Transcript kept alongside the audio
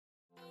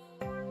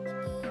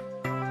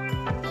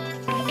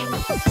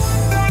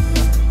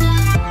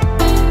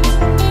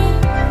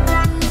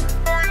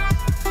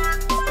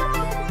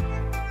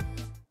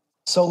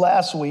So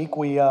last week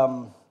we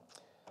talked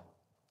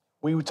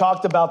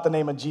about the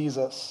name of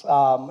Jesus,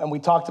 and we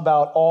talked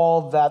about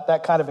all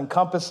that kind of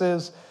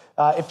encompasses.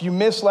 If you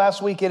missed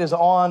last week, it is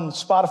on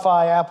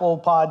Spotify, Apple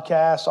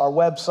Podcasts, our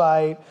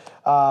website,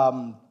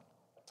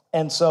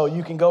 and so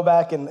you can go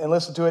back and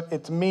listen to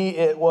it. To me,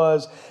 it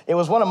was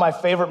one of my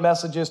favorite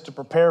messages to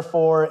prepare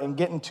for and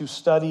getting to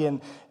study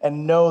and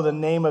know the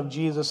name of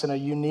Jesus in a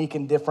unique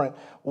and different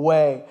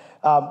way.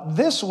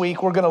 This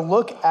week, we're going to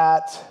look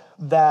at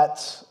that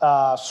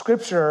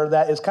scripture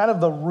that is kind of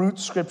the root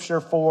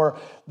scripture for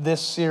this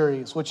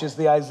series, which is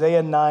the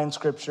Isaiah 9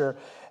 scripture.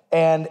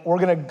 And we're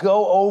going to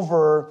go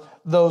over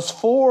those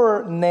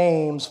four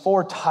names,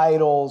 four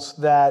titles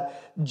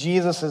that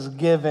Jesus is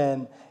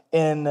given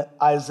in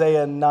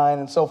Isaiah 9.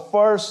 And so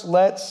first,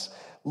 let's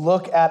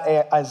look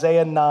at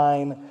Isaiah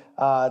 9,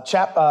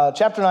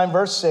 chapter 9,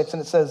 verse 6,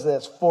 and it says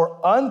this: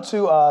 "For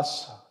unto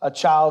us a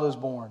child is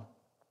born,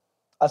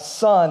 a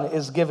son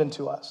is given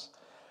to us.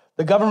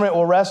 The government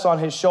will rest on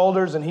his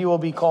shoulders, and he will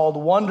be called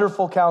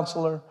Wonderful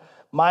Counselor,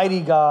 Mighty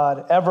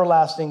God,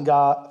 Everlasting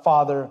God,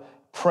 Father,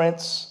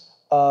 Prince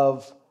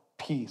of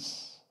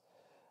Peace."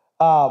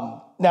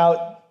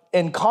 Now,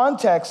 in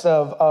context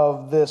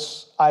of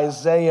this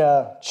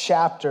Isaiah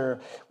chapter,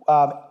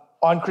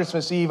 on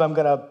Christmas Eve, I'm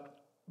going to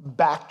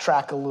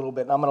backtrack a little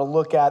bit, and I'm going to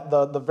look at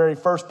the very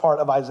first part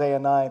of Isaiah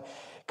 9,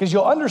 because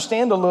you'll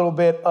understand a little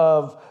bit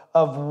of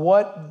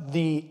what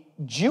the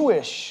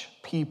Jewish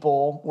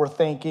people were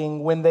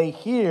thinking when they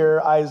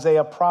hear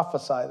Isaiah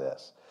prophesy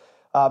this.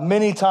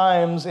 Many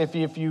times, if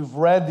you've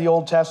read the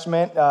Old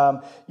Testament,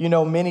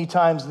 many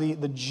times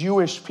the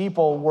Jewish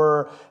people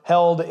were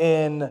held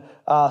in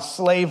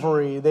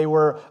slavery. They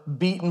were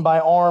beaten by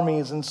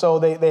armies, and so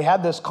they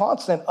had this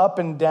constant up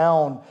and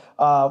down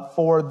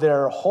for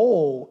their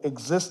whole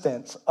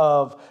existence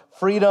of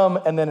freedom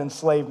and then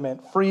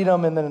enslavement,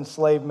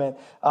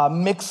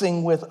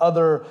 mixing with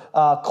other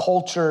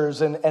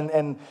cultures.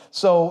 And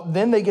so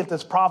then they get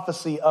this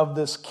prophecy of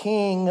this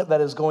king that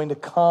is going to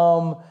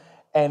come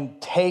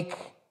and take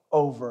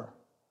over.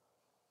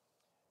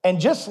 And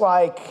just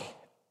like,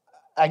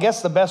 I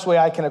guess the best way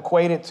I can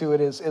equate it to it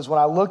is when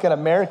I look at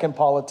American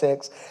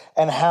politics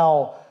and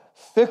how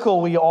fickle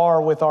we are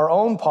with our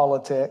own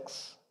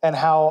politics and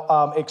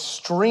how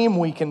extreme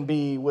we can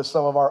be with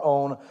some of our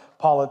own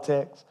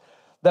politics,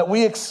 that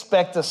we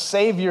expect a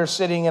savior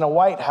sitting in a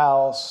White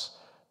House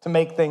to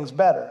make things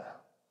better.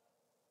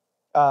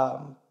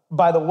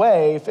 By the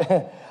way,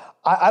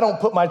 I don't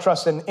put my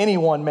trust in any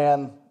one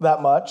man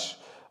that much.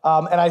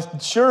 And I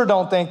sure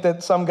don't think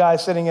that some guy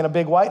sitting in a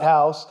big White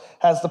House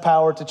has the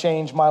power to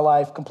change my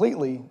life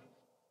completely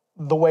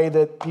the way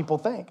that people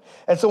think.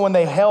 And so when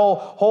they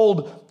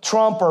hold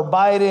Trump or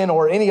Biden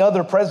or any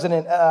other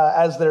president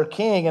as their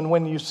king, and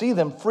when you see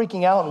them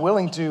freaking out and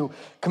willing to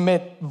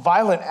commit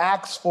violent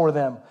acts for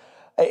them,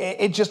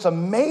 it just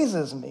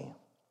amazes me.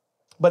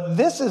 But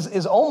this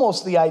is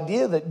almost the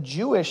idea that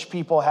Jewish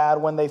people had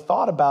when they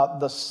thought about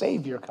the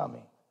Savior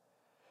coming.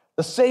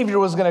 The Savior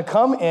was going to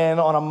come in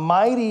on a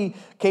mighty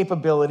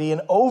capability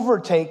and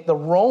overtake the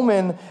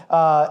Roman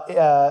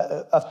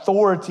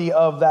authority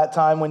of that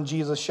time when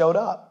Jesus showed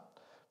up.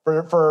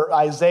 For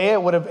Isaiah,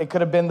 it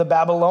could have been the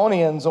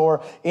Babylonians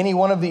or any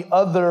one of the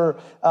other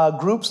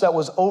groups that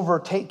was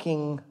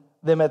overtaking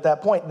them at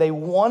that point. They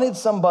wanted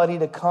somebody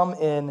to come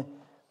in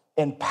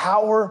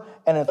power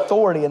and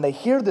authority, and they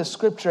hear this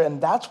scripture, and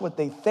that's what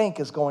they think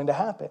is going to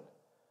happen.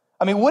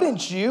 I mean,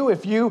 wouldn't you,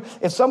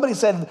 if somebody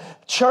said,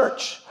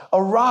 "Church,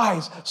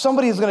 arise,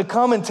 somebody is going to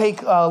come and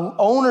take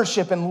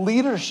ownership and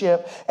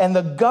leadership, and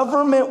the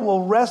government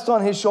will rest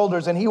on his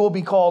shoulders, and he will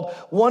be called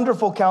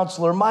Wonderful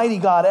Counselor, Mighty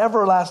God,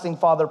 Everlasting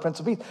Father,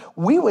 Prince of Peace,"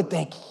 we would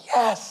think,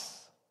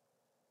 yes,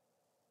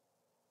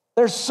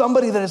 there's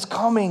somebody that is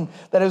coming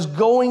that is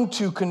going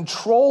to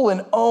control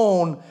and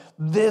own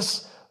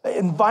this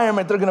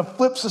environment. They're going to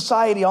flip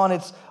society on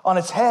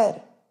its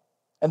head.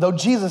 And though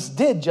Jesus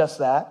did just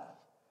that,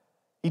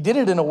 he did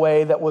it in a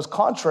way that was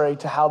contrary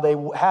to how they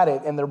had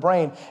it in their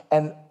brain,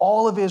 and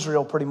all of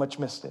Israel pretty much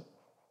missed it.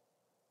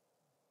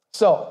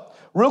 So,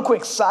 real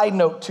quick side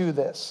note to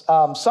this.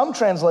 Some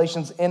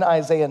translations in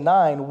Isaiah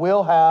 9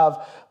 will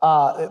have,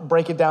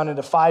 break it down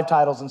into 5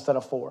 titles instead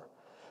of 4.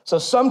 So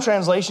some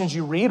translations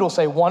you read will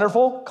say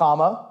Wonderful,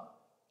 comma,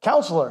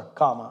 Counselor,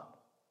 comma,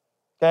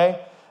 okay?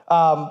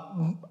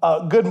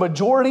 A good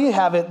majority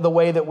have it the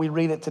way that we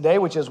read it today,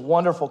 which is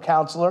Wonderful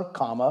Counselor,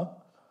 comma.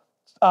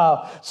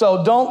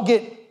 So don't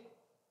get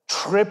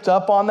tripped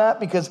up on that,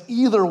 because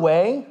either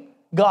way,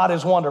 God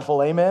is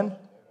wonderful, amen?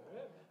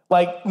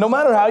 Like, no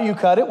matter how you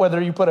cut it,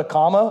 whether you put a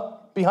comma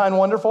behind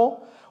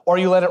wonderful or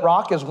you let it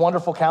rock as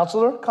Wonderful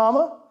Counselor,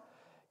 comma,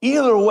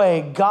 either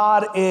way,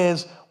 God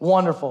is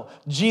wonderful.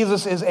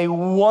 Jesus is a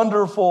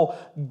wonderful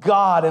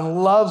God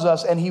and loves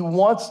us, and he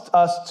wants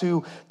us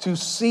to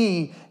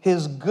see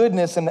his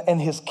goodness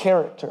and his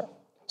character.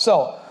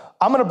 So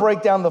I'm going to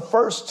break down the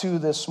first two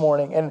this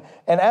morning. And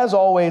as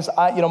always,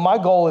 my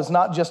goal is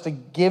not just to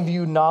give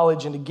you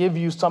knowledge and to give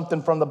you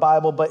something from the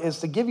Bible, but is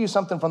to give you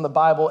something from the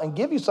Bible and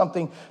give you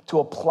something to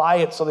apply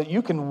it so that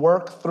you can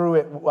work through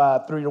it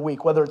through your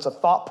week, whether it's a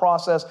thought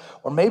process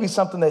or maybe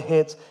something that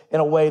hits in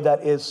a way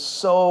that is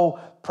so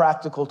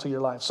practical to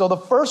your life. So the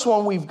first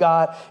one we've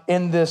got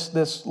in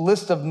this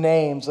list of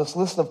names, this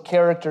list of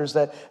characters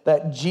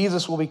that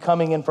Jesus will be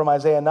coming in from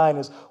Isaiah 9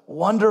 is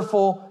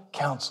Wonderful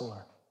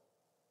Counselor.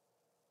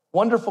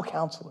 Wonderful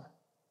Counselor.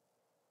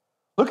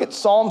 Look at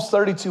Psalms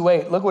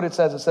 32:8. Look what it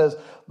says. It says,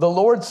 the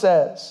Lord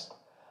says,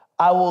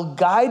 I will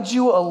guide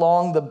you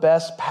along the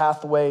best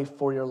pathway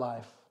for your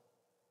life.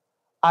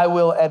 I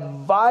will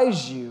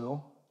advise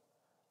you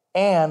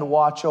and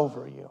watch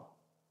over you.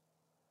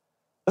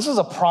 This is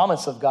a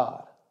promise of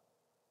God.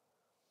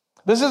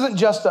 This isn't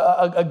just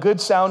a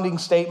good sounding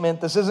statement.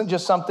 This isn't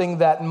just something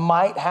that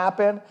might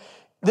happen.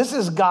 This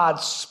is God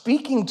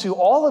speaking to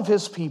all of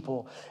his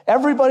people.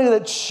 Everybody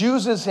that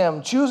chooses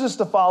him, chooses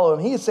to follow him.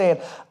 He is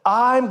saying,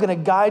 I'm going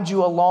to guide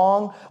you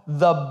along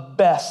the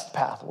best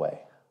pathway.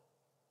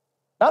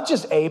 Not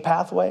just a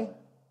pathway,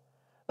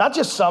 not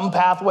just some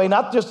pathway,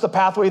 not just the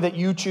pathway that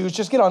you choose.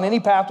 Just get on any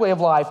pathway of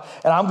life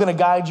and I'm going to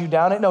guide you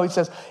down it. No, he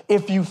says,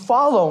 if you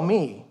follow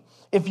me,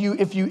 if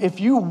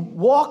you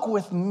walk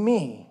with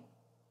me,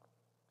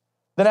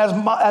 then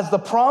as the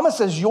promise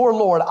as your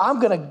Lord, I'm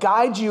going to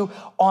guide you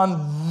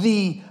on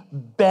the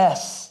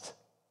best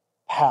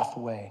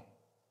pathway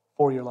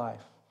for your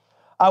life.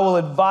 I will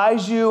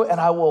advise you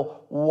and I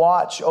will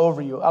watch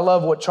over you. I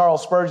love what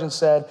Charles Spurgeon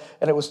said,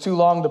 and it was too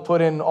long to put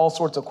in all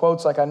sorts of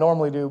quotes like I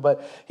normally do,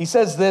 but he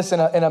says this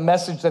in a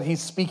message that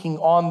he's speaking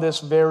on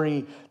this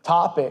very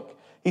topic.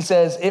 He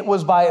says,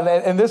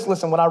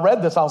 listen, when I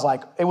read this, I was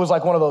like, it was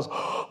like one of those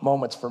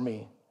moments for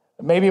me.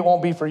 Maybe it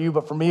won't be for you,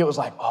 but for me, it was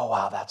like, oh,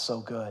 wow, that's so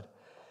good.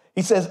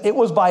 He says, it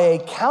was by a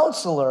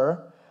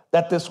counselor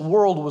that this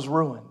world was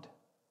ruined.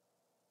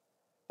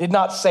 Did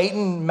not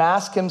Satan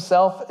mask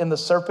himself in the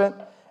serpent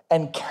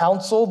and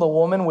counsel the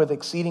woman with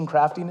exceeding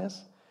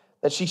craftiness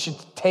that she should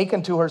take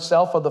unto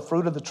herself of the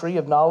fruit of the tree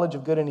of knowledge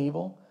of good and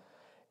evil,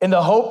 in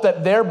the hope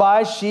that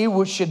thereby she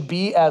should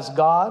be as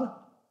God?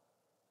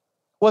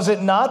 Was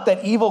it not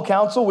that evil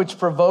counsel which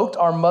provoked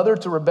our mother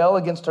to rebel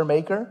against her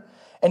maker?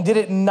 And did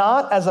it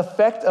not, as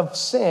effect of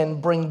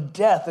sin, bring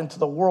death into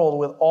the world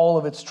with all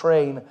of its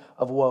train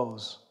of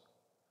woes?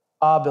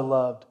 Ah,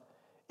 beloved,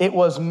 it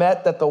was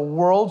meant that the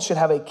world should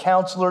have a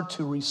counselor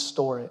to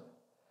restore it.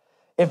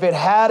 If it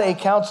had a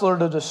counselor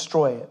to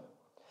destroy it,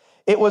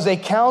 it was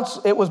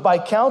by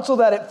counsel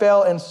that it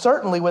fell, and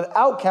certainly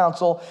without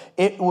counsel,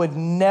 it could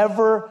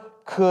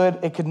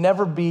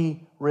never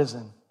be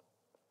risen.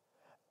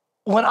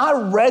 When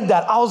I read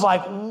that, I was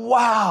like,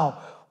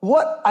 wow.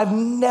 I've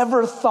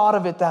never thought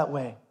of it that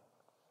way.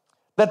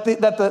 That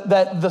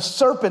the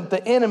serpent,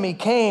 the enemy,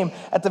 came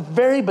at the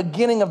very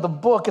beginning of the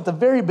book, at the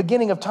very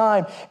beginning of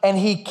time, and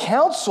he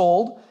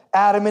counseled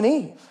Adam and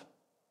Eve.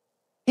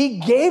 He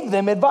gave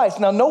them advice.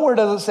 Now, nowhere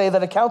does it say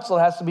that a counselor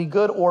has to be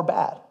good or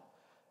bad.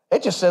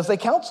 It just says they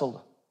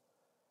counseled.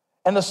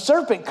 And the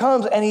serpent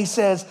comes and he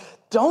says,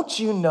 don't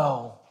you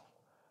know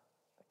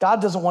God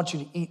doesn't want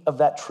you to eat of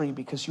that tree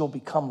because you'll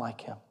become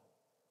like him?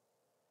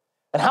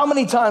 And how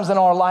many times in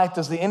our life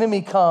does the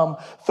enemy come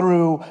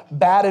through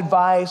bad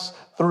advice,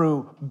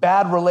 through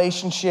bad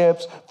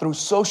relationships, through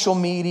social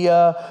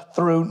media,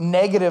 through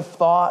negative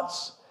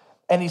thoughts,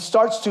 and he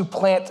starts to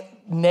plant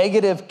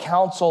negative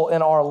counsel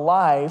in our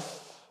life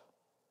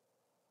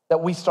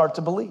that we start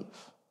to believe?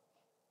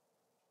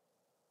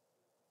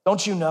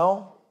 Don't you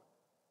know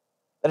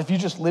that if you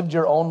just lived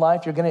your own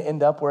life, you're going to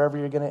end up wherever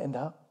you're going to end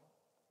up?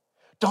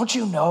 Don't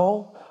you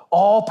know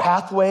all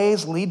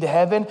pathways lead to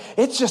heaven?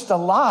 It's just a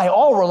lie.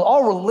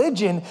 All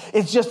religion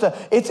is just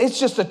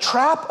a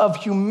trap of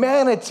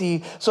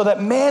humanity so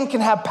that man can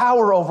have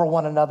power over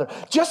one another.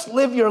 Just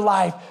live your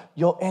life.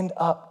 You'll end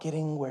up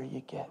getting where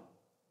you get.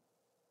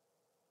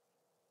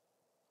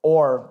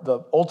 Or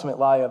the ultimate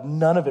lie of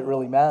none of it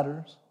really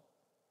matters.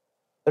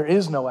 There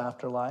is no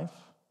afterlife.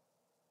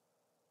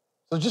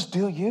 So just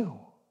do you.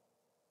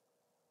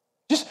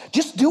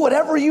 Just do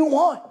whatever you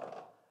want.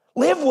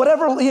 Live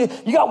whatever, you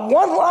got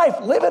one life,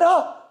 live it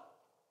up.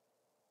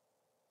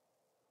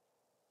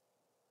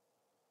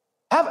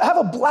 Have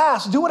a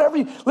blast, do whatever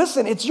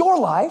listen, it's your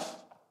life.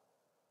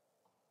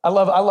 I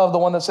love the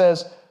one that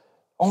says,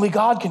 only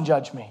God can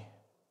judge me.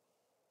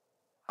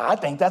 I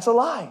think that's a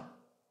lie.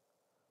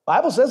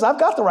 Bible says I've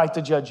got the right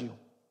to judge you.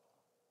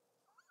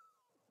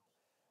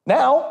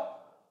 Now,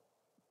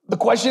 the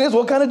question is,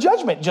 what kind of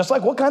judgment? Just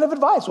like what kind of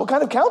advice? What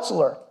kind of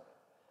counselor?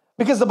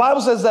 Because the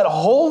Bible says that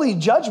holy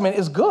judgment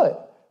is good.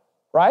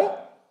 Right?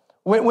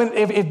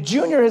 If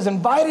Junior has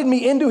invited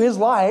me into his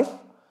life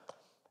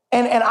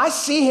and I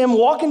see him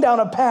walking down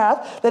a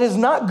path that is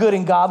not good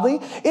and godly,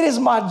 it is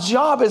my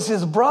job as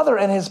his brother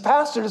and his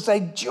pastor to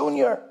say,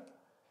 Junior,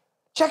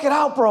 check it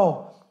out,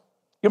 bro.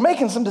 You're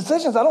making some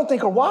decisions I don't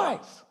think are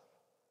wise.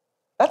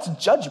 That's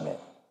judgment.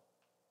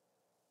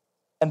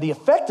 And the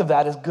effect of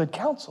that is good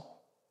counsel.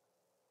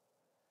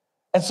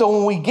 And so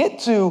when we get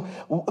to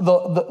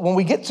when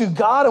we get to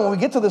God and when we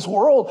get to this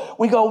world,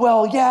 we go,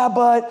 well, yeah,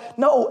 but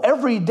no,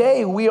 every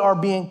day we are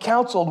being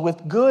counseled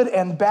with good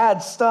and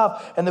bad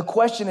stuff. And the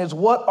question is,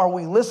 what are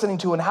we listening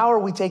to and how are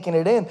we taking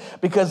it in?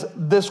 Because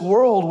this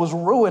world was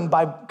ruined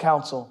by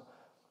counsel.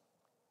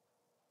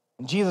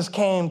 And Jesus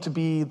came to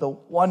be the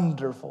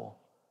wonderful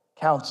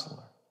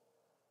counselor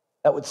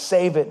that would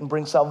save it and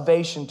bring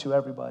salvation to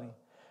everybody.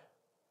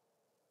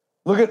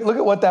 Look at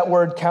what that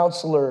word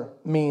counselor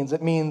means.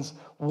 It means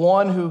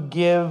one who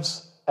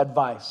gives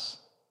advice.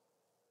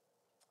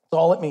 That's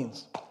all it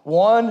means.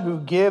 One who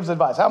gives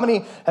advice. How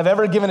many have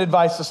ever given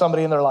advice to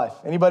somebody in their life?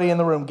 Anybody in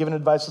the room given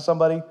advice to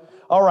somebody?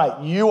 All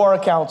right, you are a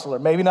counselor.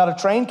 Maybe not a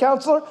trained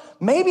counselor,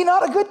 maybe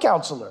not a good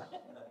counselor.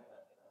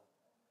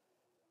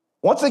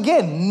 Once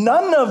again,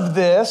 none of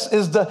this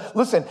is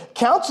listen,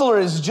 counselor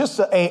is just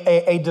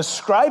a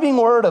describing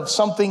word of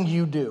something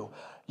you do.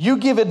 You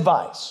give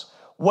advice.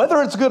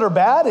 Whether it's good or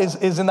bad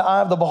is in the eye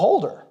of the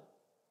beholder.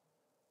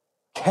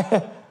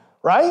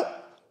 Right?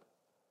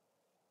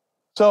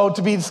 So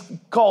to be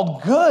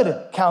called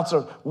good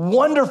counselor,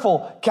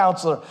 wonderful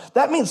counselor,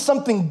 that means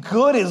something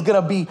good is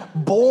going to be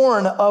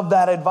born of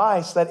that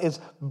advice that is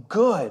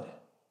good.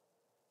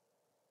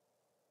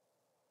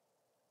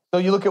 So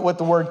you look at what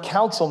the word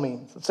counsel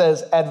means. It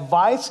says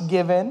advice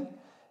given,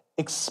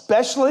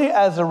 especially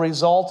as a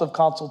result of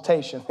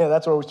consultation. Yeah,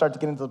 that's where we start to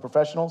get into the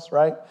professionals,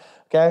 right?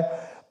 Okay.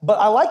 But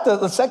I like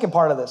the second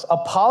part of this, a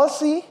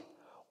policy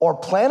or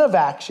plan of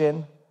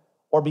action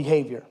or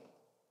behavior.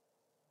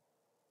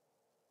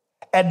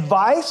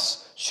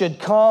 Advice should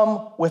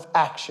come with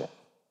action.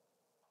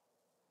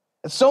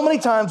 And so many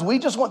times we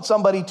just want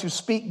somebody to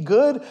speak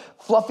good,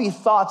 fluffy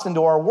thoughts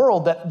into our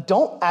world that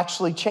don't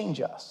actually change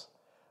us,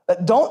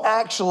 that don't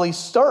actually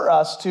stir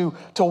us to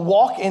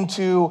walk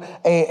into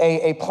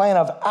a plan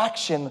of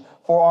action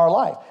for our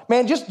life.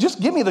 Man, just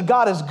give me the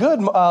God is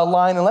good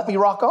line and let me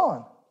rock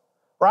on,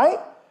 right?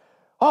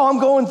 Oh, I'm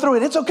going through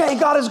it. It's okay.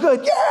 God is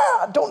good.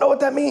 Yeah, don't know what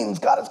that means.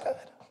 God is good.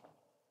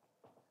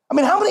 I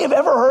mean, how many have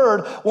ever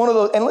heard one of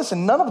those? And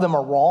listen, none of them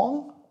are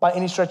wrong by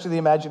any stretch of the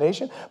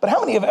imagination. But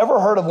how many have ever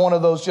heard of one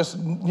of those just,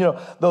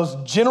 those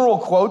general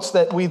quotes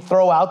that we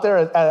throw out there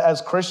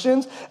as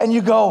Christians? And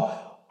you go,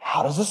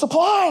 how does this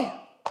apply?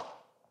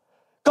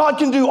 God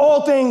can do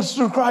all things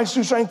through Christ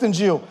who strengthens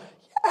you.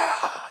 Yeah,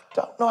 I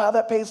don't know how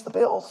that pays the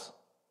bills.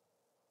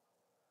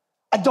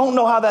 I don't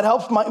know how that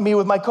helps me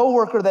with my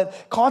coworker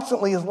that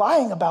constantly is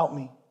lying about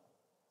me.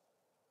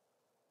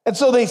 And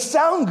so they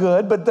sound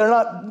good, but they're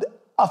not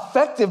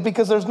effective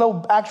because there's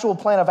no actual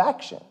plan of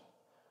action.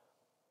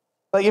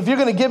 Like if you're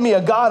going to give me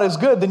a God is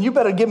good, then you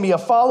better give me a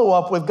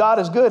follow-up with God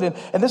is good.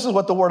 And this is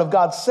what the Word of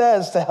God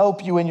says to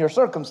help you in your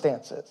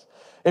circumstances.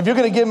 If you're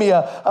going to give me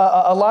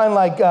a line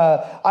like,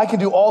 I can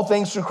do all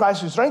things through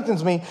Christ who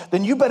strengthens me,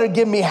 then you better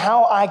give me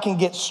how I can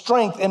get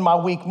strength in my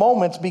weak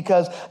moments,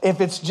 because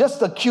if it's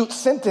just a cute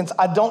sentence,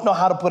 I don't know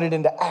how to put it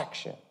into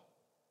action.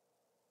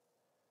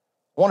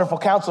 Wonderful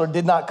Counselor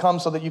did not come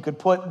so that you could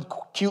put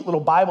cute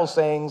little Bible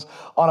sayings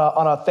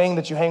on a thing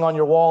that you hang on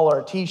your wall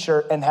or a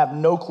t-shirt and have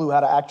no clue how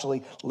to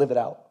actually live it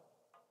out.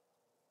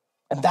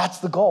 And that's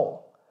the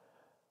goal.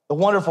 The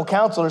Wonderful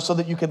Counselor is so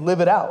that you could live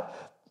it out.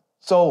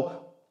 So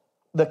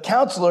the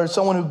counselor is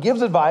someone who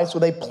gives advice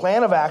with a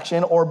plan of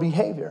action or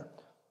behavior.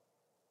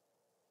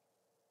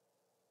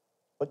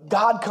 But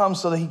God comes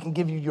so that he can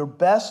give you your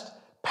best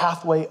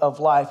pathway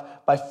of life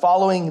by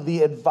following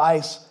the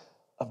advice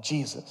of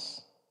Jesus.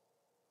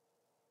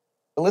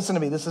 But listen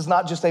to me, this is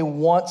not just a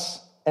once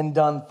and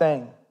done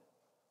thing,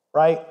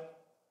 right?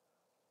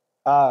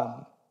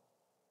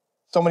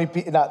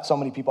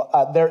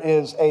 There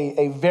is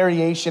a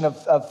variation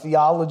of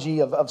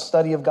theology, of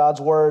study of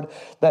God's word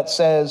that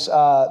says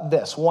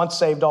this: once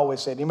saved, always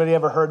saved. Anybody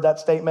ever heard that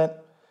statement?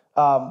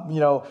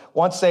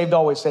 Once saved,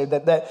 always saved.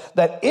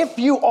 That if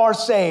you are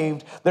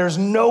saved, there's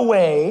no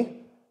way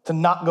to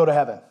not go to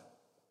heaven.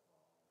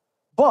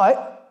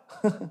 But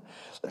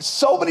there's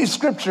so many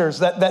scriptures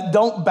that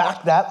don't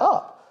back that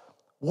up.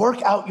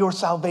 Work out your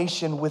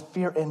salvation with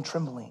fear and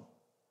trembling.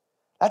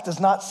 That does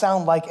not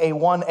sound like a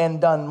one and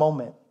done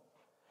moment.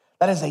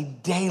 That is a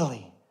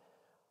daily.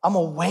 I'm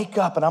going to wake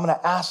up and I'm going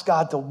to ask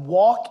God to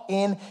walk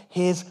in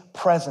his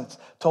presence,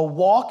 to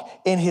walk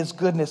in his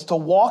goodness, to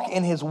walk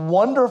in his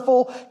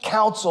wonderful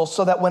counsel,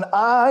 so that when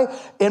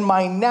in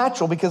my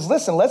natural, because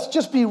listen, let's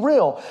just be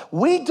real.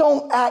 We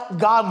don't act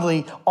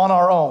godly on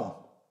our own.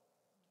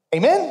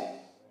 Amen?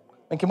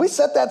 And can we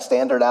set that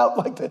standard out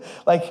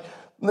like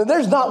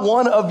there's not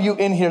one of you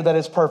in here that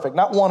is perfect,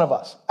 not one of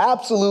us.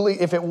 Absolutely.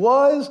 If it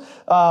was,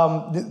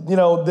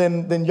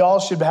 then y'all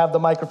should have the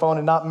microphone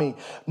and not me.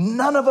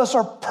 None of us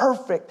are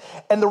perfect.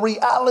 And the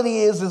reality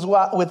is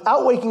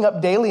without waking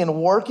up daily and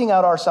working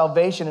out our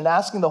salvation and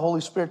asking the Holy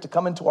Spirit to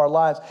come into our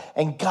lives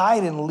and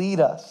guide and lead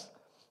us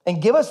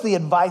and give us the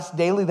advice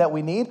daily that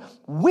we need,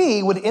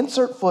 we would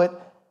insert foot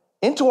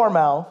into our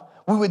mouth.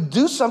 We would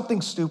do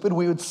something stupid.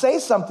 We would say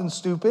something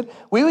stupid.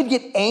 We would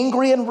get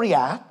angry and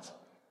react.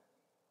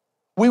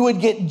 We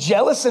would get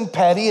jealous and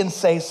petty and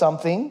say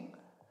something.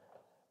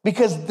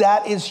 because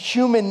that is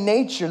human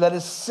nature, that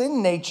is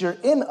sin nature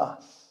in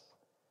us.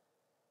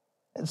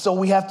 And so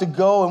we have to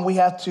go and we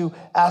have to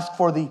ask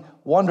for the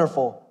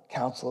wonderful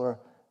counselor,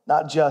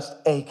 not just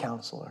a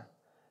counselor.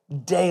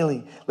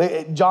 Daily.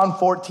 John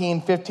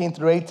 14, 15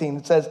 through 18,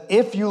 it says,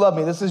 if you love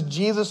me, this is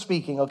Jesus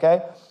speaking,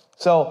 okay?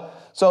 So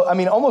I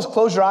mean, almost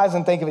close your eyes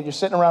and think of it. You're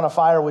sitting around a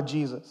fire with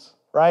Jesus,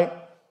 right?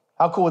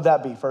 How cool would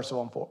that be, first of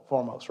all and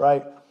foremost,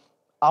 right?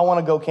 I want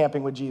to go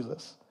camping with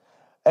Jesus.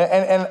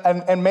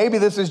 And maybe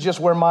this is just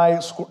where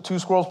my two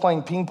squirrels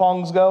playing ping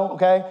pongs go,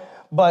 okay?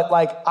 But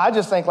like, I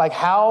just think like,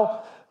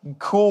 how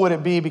cool would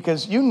it be?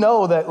 Because you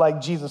know that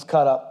like Jesus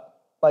cut up.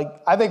 Like,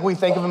 I think we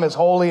think of him as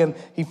holy and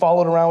he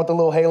followed around with the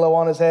little halo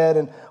on his head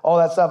and all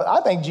that stuff.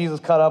 I think Jesus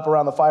cut up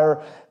around the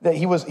fire, that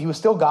he was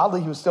still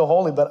godly, he was still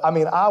holy. But I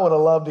mean, I would have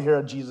loved to hear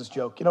a Jesus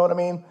joke. You know what I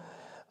mean?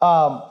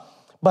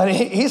 But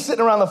he's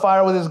sitting around the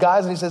fire with his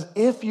guys and he says,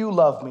 if you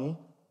love me,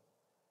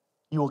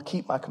 you will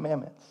keep my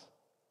commandments.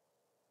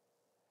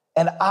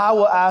 And I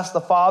will ask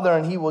the Father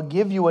and he will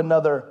give you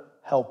another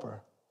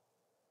helper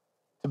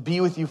to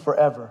be with you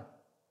forever.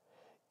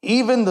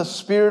 Even the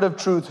Spirit of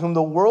truth, whom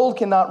the world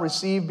cannot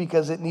receive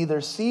because it neither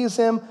sees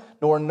him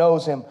nor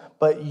knows him.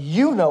 But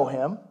you know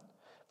him,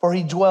 for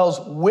he dwells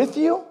with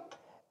you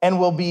and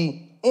will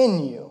be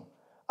in you.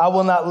 I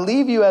will not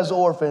leave you as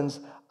orphans.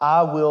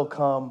 I will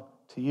come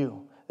to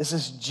you. This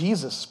is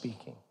Jesus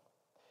speaking.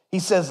 He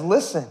says,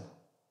 listen,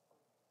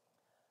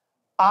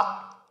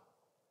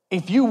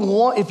 if you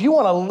want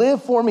to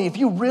live for me, if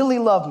you really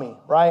love me,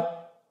 right,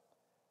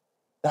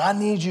 then I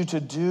need you to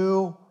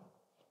do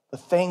the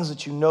things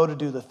that you know to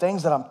do, the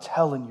things that I'm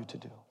telling you to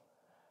do.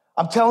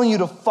 I'm telling you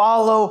to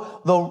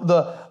follow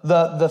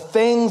the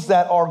things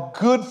that are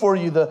good for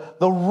you,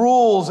 the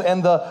rules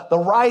and the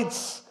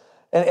rights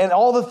and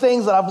all the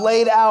things that I've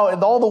laid out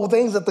and all the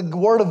things that the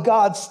Word of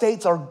God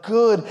states are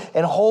good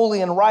and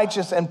holy and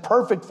righteous and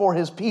perfect for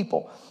his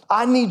people.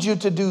 I need you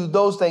to do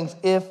those things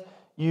if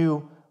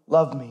you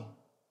love me.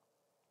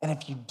 And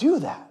if you do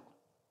that,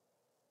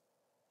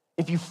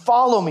 if you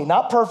follow me,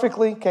 not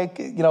perfectly, okay,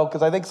 you know,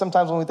 because I think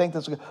sometimes when we think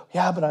this, we go,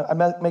 yeah, but I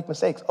make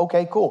mistakes.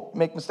 Okay, cool,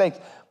 make mistakes.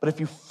 But if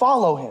you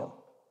follow him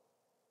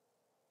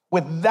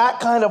with that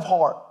kind of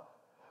heart,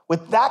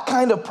 with that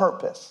kind of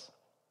purpose,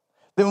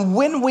 then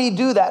when we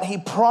do that, he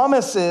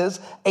promises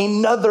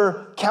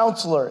another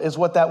counselor, is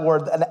what that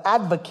word, an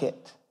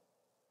advocate,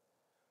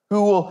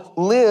 who will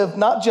live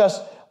not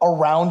just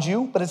around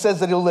you, but it says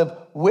that he'll live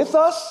with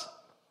us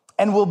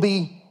and will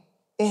be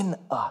in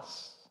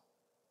us.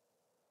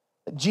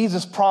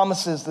 Jesus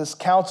promises this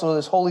counselor,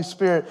 this Holy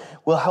Spirit,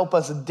 will help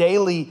us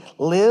daily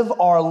live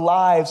our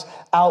lives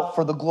out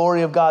for the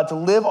glory of God, to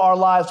live our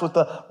lives with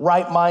the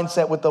right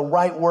mindset, with the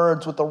right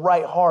words, with the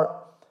right heart.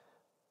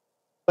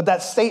 But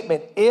that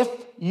statement, if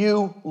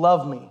you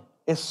love me,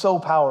 is so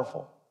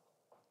powerful.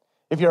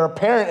 If you're a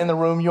parent in the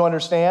room, you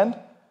understand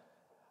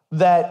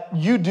that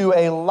you do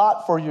a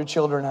lot for your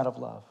children out of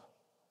love.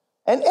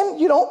 And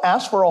you don't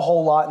ask for a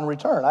whole lot in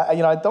return.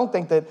 I don't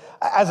think that,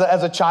 as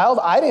a child,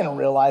 I didn't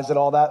realize it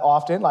all that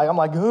often. Like, I'm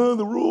like,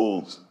 the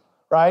rules,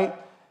 right?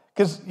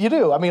 Because you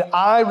do. I mean,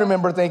 I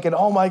remember thinking,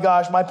 oh my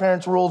gosh, my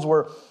parents' rules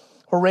were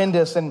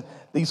horrendous and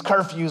these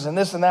curfews and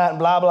this and that and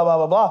blah, blah, blah,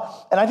 blah,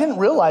 blah. And I didn't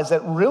realize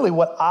that really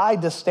what I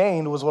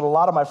disdained was what a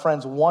lot of my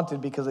friends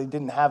wanted because they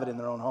didn't have it in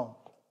their own home.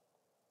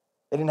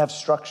 They didn't have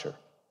structure.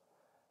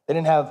 They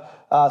didn't have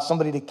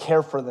somebody to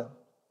care for them.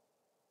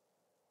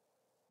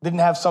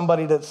 Didn't have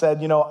somebody that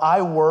said,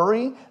 I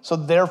worry, so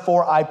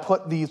therefore I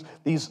put these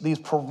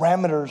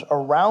parameters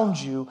around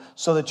you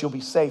so that you'll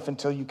be safe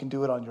until you can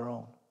do it on your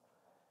own.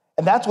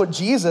 And that's what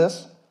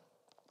Jesus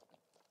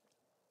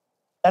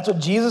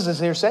is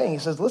here saying. He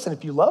says, listen,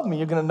 if you love me,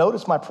 you're going to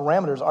notice my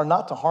parameters are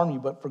not to harm you,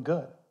 but for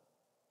good.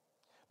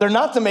 They're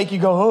not to make you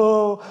go,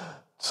 oh,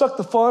 suck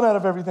the fun out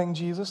of everything,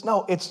 Jesus.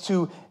 No, it's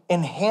to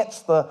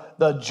enhance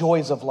the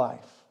joys of life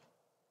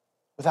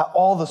without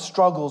all the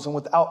struggles and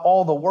without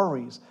all the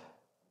worries.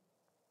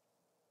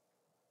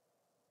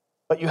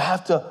 But you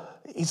have to,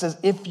 he says,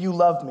 if you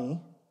love me,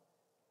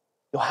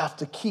 you'll have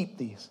to keep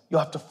these. You'll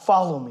have to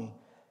follow me.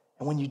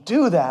 And when you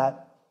do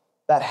that,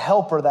 that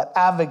helper, that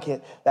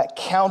advocate, that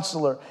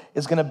counselor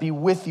is going to be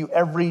with you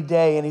every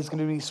day, and he's going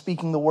to be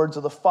speaking the words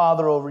of the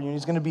Father over you, and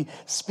he's going to be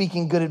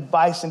speaking good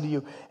advice into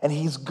you, and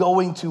he's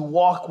going to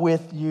walk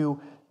with you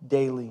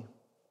daily.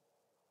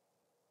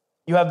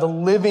 You have the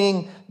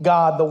living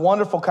God, the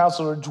wonderful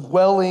counselor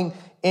dwelling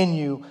in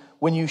you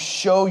when you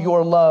show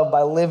your love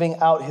by living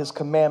out his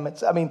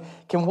commandments. I mean,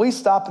 can we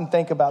stop and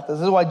think about this?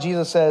 This is why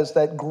Jesus says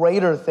that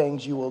greater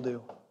things you will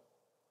do.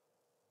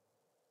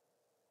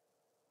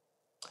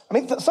 I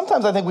mean,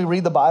 sometimes I think we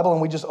read the Bible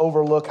and we just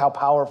overlook how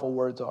powerful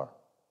words are.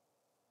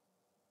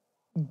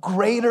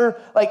 Greater,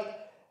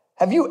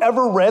 have you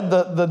ever read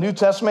the New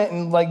Testament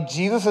and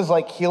Jesus is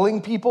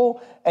healing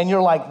people and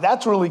you're like,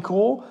 that's really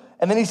cool.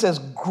 And then he says,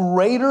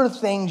 greater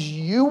things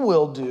you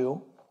will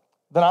do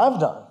than I've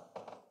done.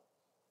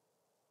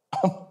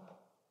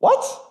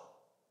 What?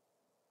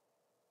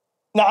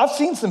 Now, I've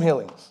seen some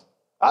healings.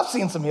 I've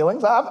seen some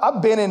healings.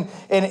 I've been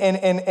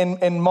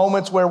in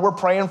moments where we're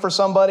praying for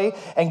somebody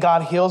and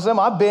God heals them.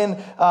 I've been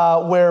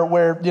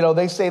where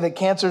they say that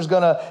cancer is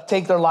going to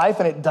take their life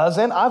and it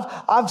doesn't.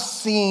 I've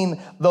seen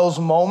those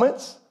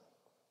moments,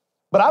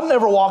 but I've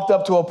never walked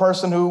up to a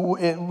person who,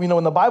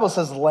 when the Bible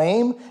says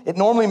lame, it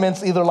normally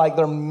means either like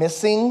they're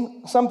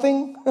missing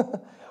something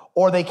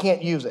or they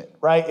can't use it,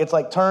 right? It's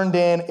like turned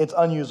in, it's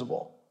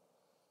unusable.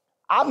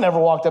 I've never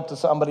walked up to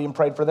somebody and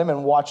prayed for them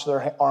and watched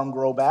their arm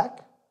grow back.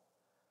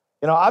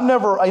 I've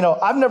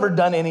never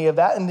done any of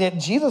that. And yet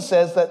Jesus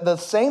says that the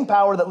same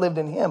power that lived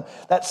in him,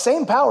 that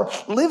same power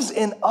lives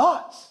in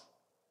us.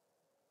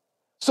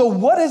 So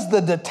what is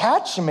the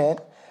detachment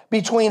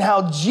between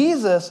how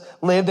Jesus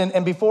lived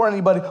and before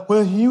anybody,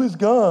 well, he was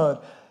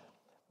God.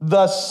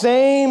 The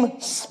same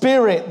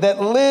spirit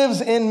that lives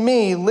in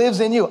me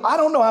lives in you. I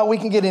don't know how we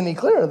can get any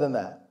clearer than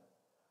that.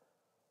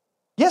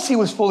 Yes, he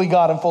was fully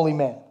God and fully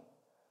man.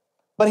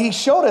 But he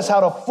showed us how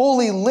to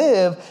fully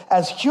live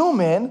as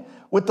human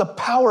with the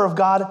power of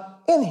God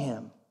in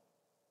him.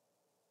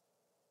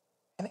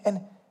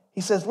 And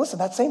he says, listen,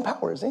 that same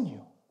power is in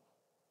you.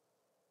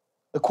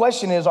 The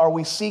question is, are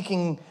we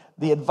seeking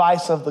the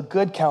advice of the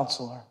good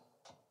counselor?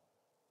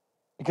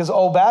 Because,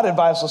 bad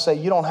advice will say,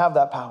 you don't have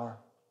that power.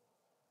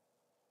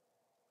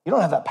 You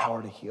don't have that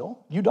power to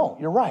heal. You don't.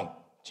 You're right.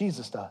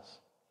 Jesus does.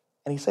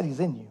 And he said he's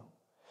in you.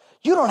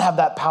 You don't have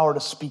that power to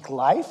speak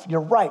life.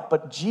 You're right,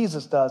 but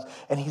Jesus does,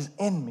 and he's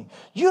in me.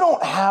 You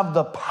don't have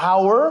the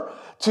power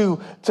to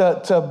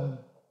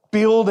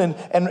build and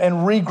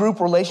regroup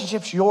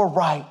relationships. You're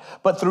right.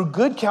 But through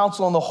good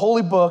counsel in the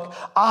Holy Book,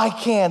 I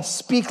can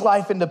speak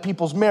life into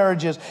people's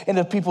marriages,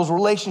 into people's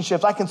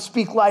relationships. I can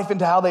speak life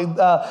into how they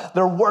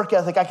their work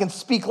ethic. I can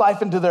speak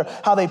life into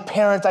how they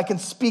parent. I can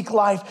speak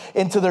life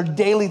into their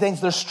daily things,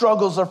 their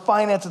struggles, their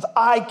finances.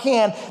 I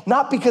can,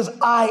 not because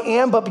I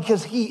am, but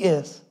because he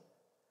is.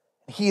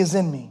 He is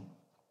in me.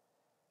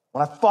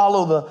 When I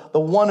follow the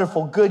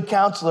wonderful, good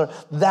counselor,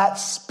 that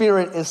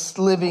spirit is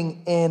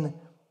living in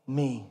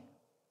me.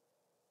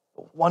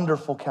 The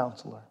wonderful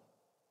counselor.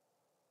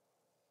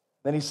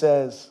 Then he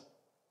says,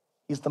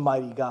 he's the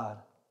mighty God.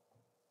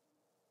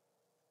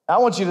 I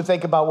want you to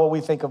think about what we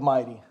think of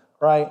mighty,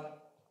 right?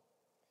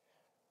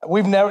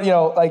 We've never,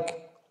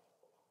 like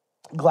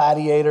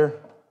Gladiator,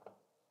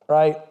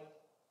 right?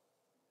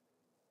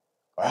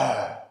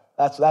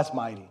 That's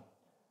mighty.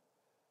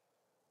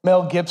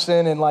 Mel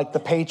Gibson in like The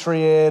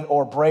Patriot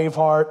or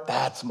Braveheart,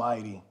 that's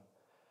mighty.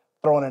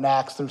 Throwing an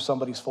axe through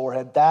somebody's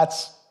forehead,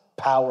 that's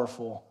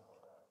powerful,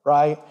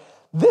 right?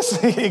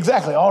 This,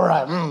 exactly, all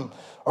right.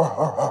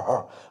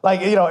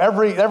 Like,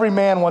 every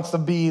man wants to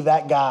be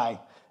that guy,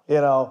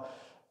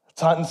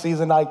 It's hunting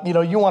season, like,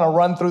 you want to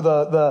run through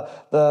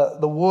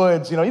the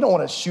woods, you don't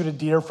want to shoot a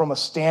deer from a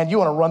stand. You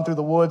want to run through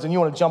the woods and you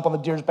want to jump on the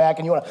deer's back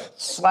and you want to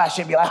slash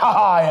it and be like,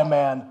 I am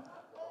man.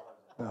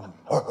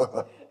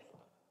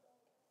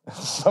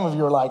 Some of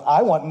you are like,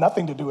 I want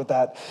nothing to do with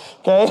that,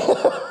 okay?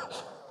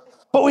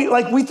 But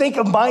we think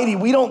of mighty.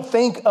 We don't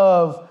think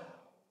of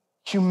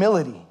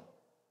humility.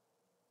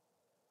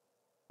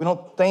 We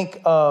don't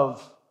think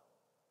of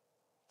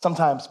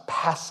sometimes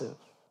passive.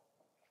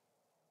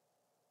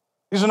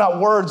 These are not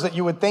words that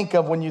you would think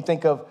of when you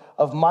think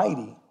of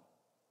mighty.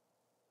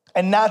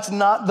 And that's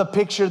not the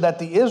picture that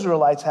the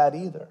Israelites had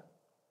either.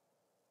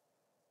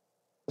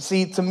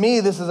 See, to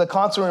me, this is a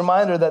constant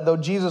reminder that though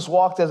Jesus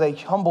walked as a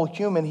humble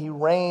human, he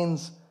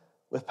reigns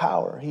with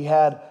power. He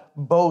had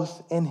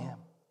both in him.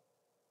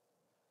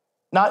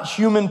 Not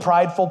human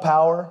prideful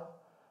power,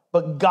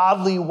 but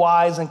godly,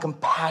 wise, and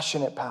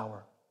compassionate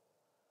power.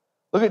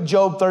 Look at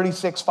Job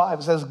 36:5.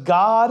 It says,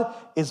 God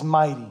is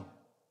mighty,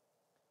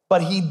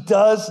 but he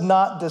does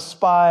not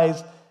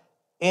despise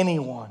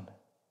anyone.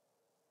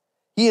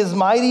 He is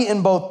mighty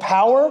in both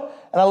power,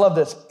 and I love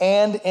this,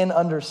 and in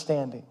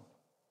understanding.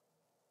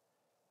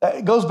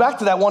 It goes back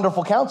to that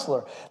wonderful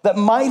counselor. That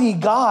mighty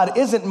God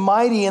isn't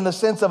mighty in the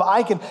sense of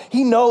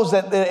he knows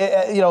that,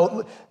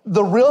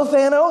 the real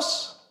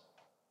Thanos,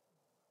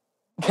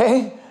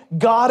 okay?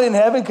 God in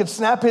heaven could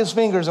snap his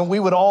fingers and we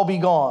would all be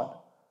gone.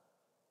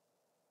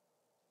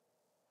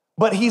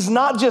 But he's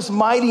not just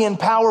mighty in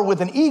power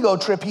with an ego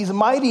trip. He's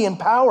mighty in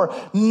power,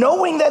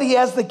 knowing that he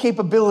has the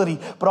capability,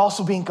 but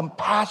also being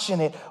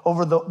compassionate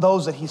over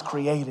those that he's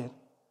created.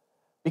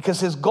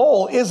 Because his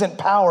goal isn't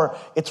power,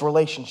 it's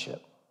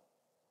relationship.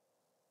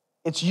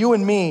 It's you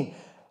and me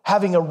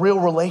having a real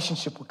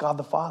relationship with God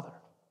the Father.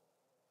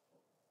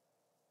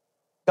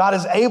 God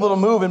is able to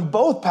move in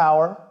both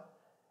power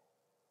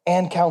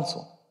and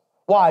counsel.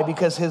 Why?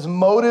 Because his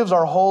motives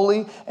are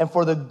holy and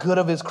for the good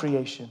of his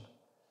creation.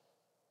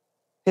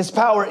 His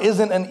power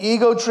isn't an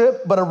ego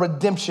trip, but a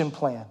redemption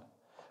plan,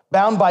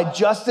 bound by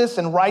justice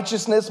and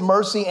righteousness,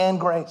 mercy and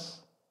grace.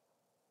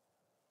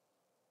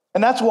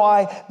 And that's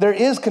why there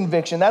is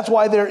conviction. That's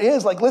why there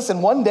is,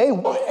 listen, one day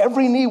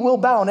every knee will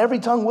bow and every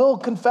tongue will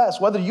confess,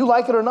 whether you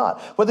like it or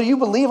not, whether you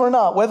believe or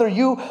not, whether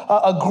you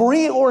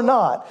agree or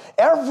not.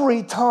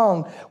 Every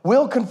tongue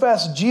will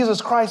confess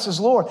Jesus Christ is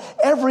Lord.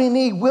 Every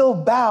knee will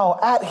bow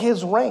at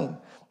his reign.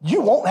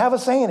 you won't have a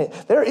say in it.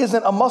 There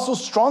isn't a muscle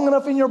strong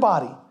enough in your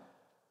body.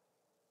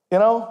 You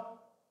know?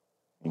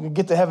 You can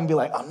get to heaven and be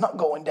like, I'm not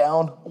going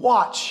down.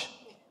 Watch.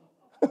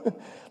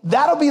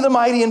 That'll be the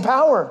mighty in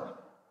power.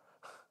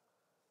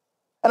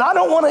 And I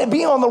don't want to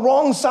be on the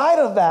wrong side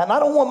of that. And I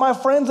don't want my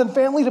friends and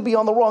family to be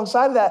on the wrong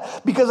side of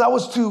that because I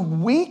was too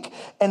weak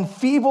and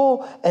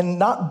feeble and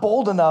not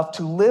bold enough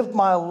to live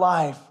my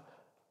life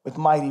with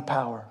mighty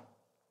power.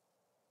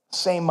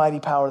 Same mighty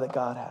power that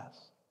God has.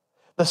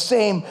 The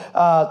same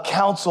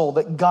counsel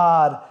that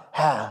God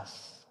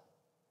has.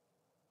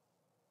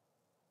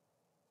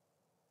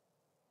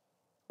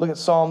 Look at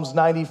Psalms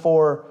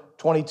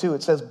 94:22.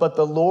 It says, but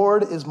the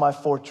Lord is my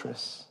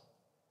fortress.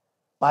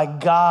 My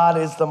God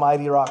is the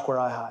mighty rock where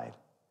I hide.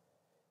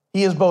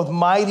 He is both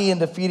mighty in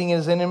defeating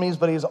his enemies,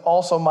 but he is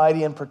also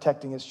mighty in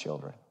protecting his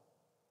children.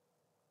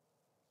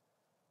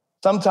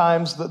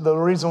 Sometimes the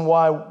reason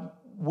why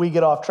we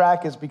get off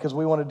track is because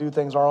we want to do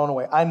things our own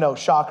way. I know,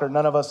 shocker,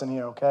 none of us in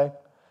here, okay?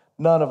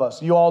 None of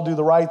us. You all do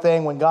the right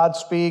thing. When God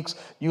speaks,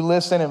 you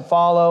listen and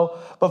follow.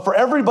 But for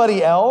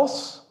everybody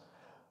else,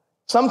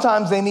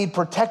 sometimes they need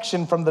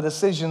protection from the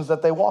decisions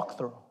that they walk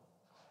through.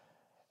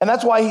 And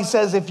that's why he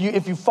says, if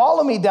you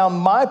follow me down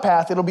my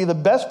path, it'll be the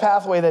best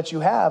pathway that you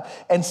have.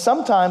 And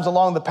sometimes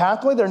along the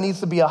pathway, there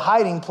needs to be a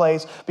hiding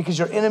place because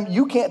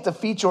you can't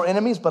defeat your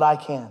enemies, but I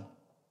can.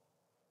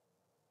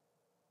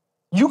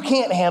 You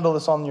can't handle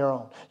this on your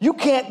own. You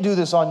can't do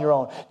this on your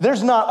own.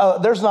 There's not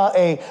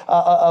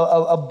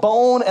a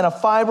bone and a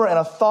fiber and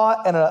a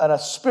thought and a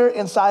spirit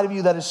inside of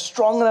you that is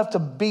strong enough to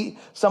beat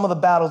some of the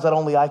battles that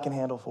only I can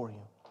handle for you.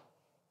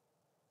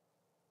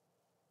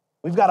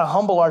 We've got to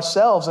humble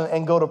ourselves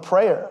and go to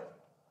prayer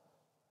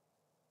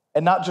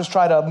and not just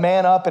try to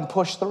man up and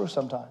push through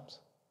sometimes.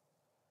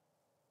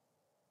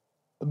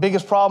 The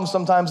biggest problem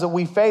sometimes that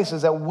we face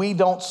is that we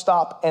don't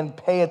stop and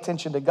pay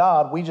attention to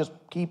God. We just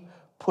keep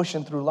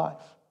pushing through life.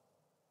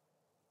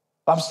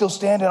 I'm still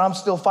standing, I'm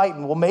still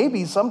fighting. Well,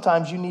 maybe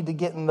sometimes you need to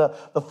get in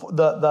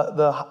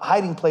the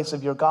hiding place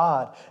of your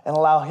God and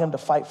allow him to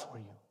fight for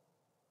you.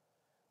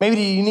 Maybe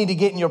you need to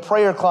get in your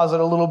prayer closet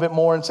a little bit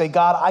more and say,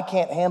 God, I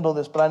can't handle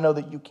this, but I know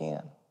that you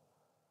can.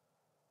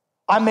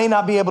 I may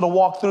not be able to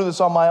walk through this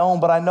on my own,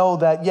 but I know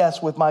that,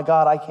 yes, with my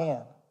God, I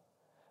can.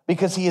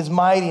 Because he is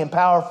mighty and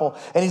powerful,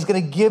 and he's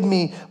going to give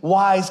me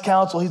wise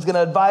counsel. He's going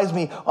to advise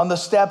me on the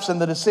steps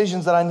and the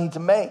decisions that I need to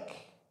make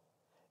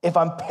if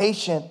I'm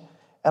patient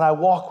and I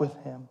walk with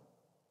him.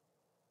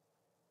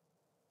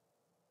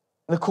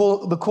 The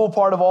cool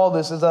part of all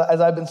this is,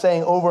 as I've been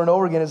saying over and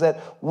over again, is that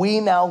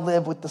we now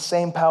live with the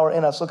same power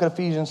in us. Look at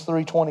Ephesians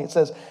 3:20. It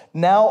says,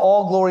 now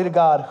all glory to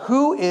God,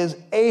 who is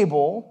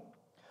able,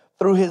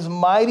 through his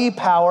mighty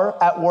power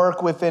at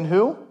work within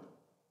who?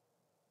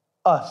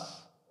 Us.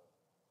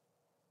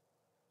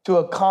 To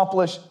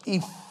accomplish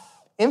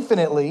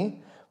infinitely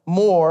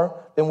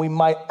more than we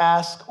might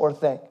ask or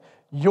think.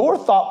 Your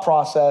thought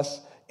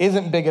process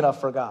isn't big enough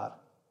for God.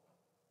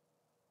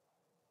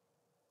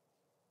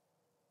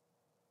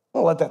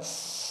 I'll let that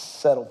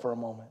settle for a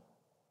moment.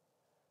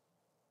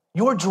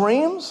 Your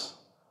dreams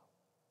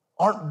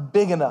aren't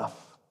big enough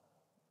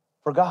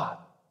for God.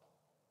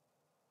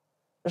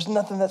 There's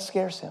nothing that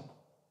scares him.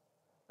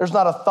 There's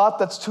not a thought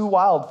that's too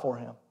wild for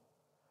him.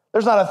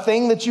 There's not a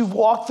thing that you've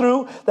walked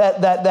through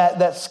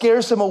that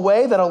scares him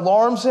away, that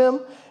alarms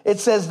him. It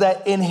says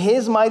that in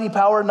his mighty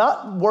power,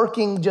 not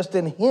working just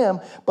in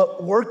him,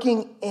 but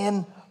working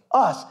in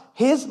us.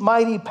 His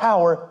mighty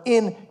power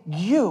in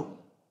you.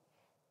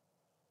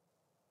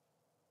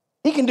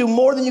 He can do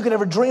more than you could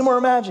ever dream or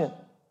imagine.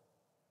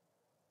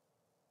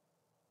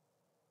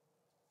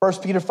 1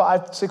 Peter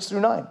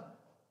 5:6-9.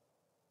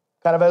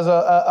 Kind of as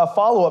a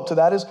follow-up to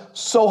that is,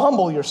 so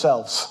humble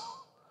yourselves.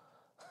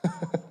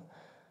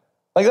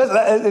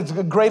 It's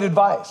great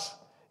advice.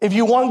 If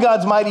you want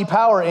God's mighty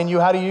power in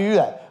you, how do you do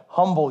that?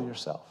 Humble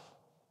yourself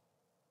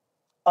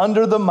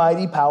under the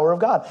mighty power of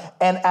God.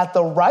 And at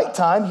the right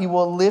time, he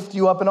will lift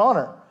you up in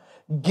honor.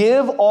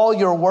 Give all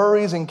your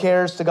worries and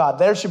cares to God.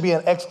 There should be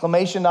an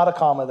exclamation, not a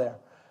comma there.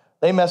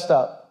 They messed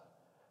up.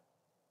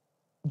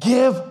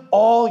 Give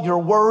all your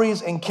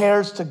worries and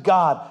cares to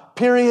God.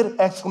 Period,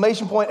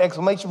 exclamation point,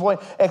 exclamation point,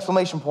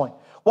 exclamation point.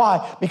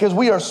 Why? Because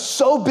we are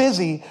so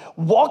busy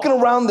walking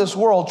around this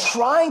world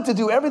trying to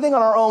do everything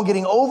on our own,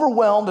 getting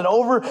overwhelmed and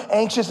over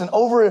anxious and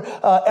over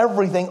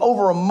everything,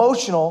 over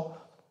emotional.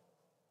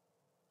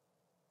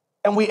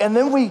 And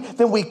then we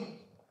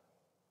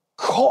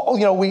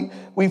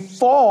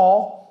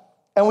fall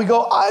and we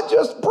go, I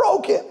just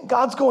broke it.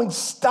 God's going,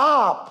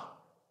 stop.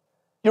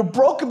 You're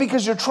broken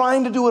because you're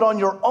trying to do it on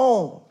your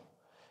own.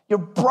 You're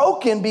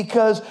broken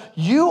because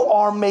you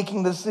are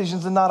making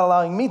decisions and not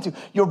allowing me to.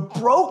 You're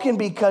broken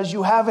because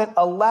you haven't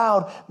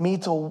allowed me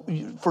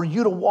for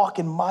you to walk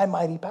in my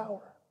mighty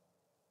power.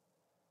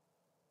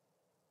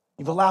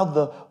 You've allowed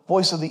the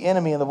voice of the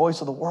enemy and the voice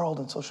of the world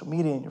and social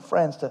media and your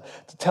friends to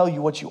tell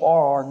you what you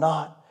are or are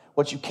not,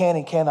 what you can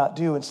and cannot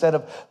do, instead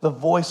of the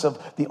voice of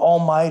the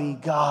Almighty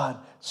God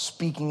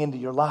speaking into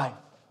your life.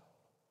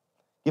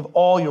 Give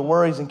all your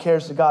worries and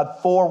cares to God.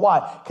 For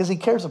why? Because he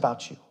cares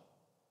about you.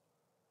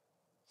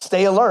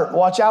 Stay alert.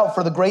 Watch out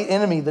for the great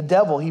enemy, the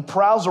devil. He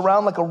prowls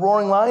around like a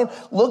roaring lion,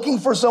 looking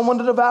for someone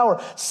to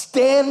devour.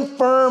 Stand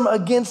firm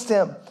against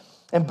him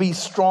and be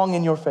strong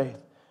in your faith.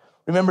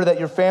 Remember that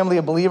your family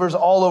of believers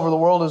all over the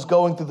world is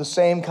going through the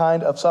same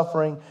kind of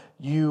suffering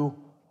you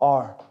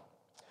are.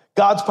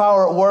 God's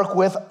power at work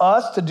with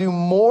us to do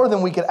more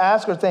than we could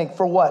ask or think.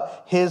 For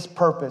what? His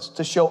purpose,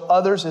 to show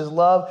others his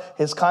love,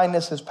 his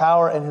kindness, his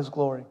power, and his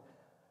glory.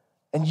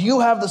 And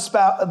you have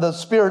the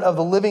Spirit of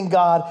the living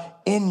God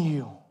in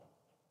you.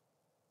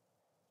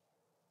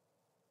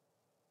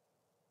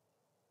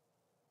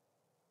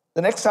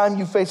 The next time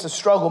you face a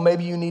struggle,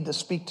 maybe you need to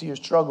speak to your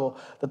struggle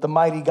that the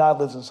mighty God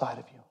lives inside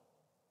of you.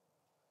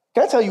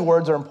 Can I tell you,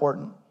 words are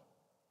important?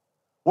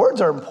 Words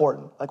are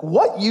important. Like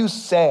what you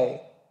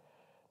say,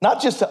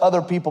 not just to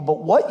other people,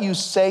 but what you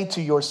say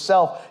to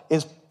yourself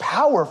is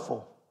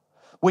powerful.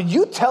 When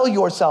you tell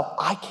yourself,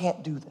 I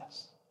can't do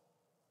this,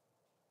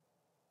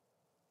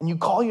 and you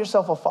call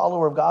yourself a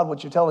follower of God,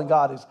 what you're telling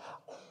God is,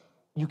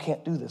 you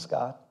can't do this,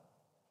 God.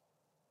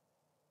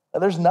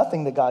 Now, there's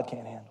nothing that God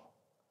can't handle.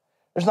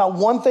 There's not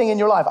one thing in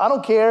your life. I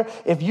don't care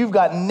if you've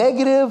got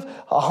negative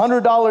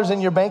 $100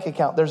 in your bank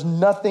account. There's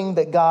nothing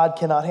that God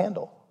cannot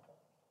handle.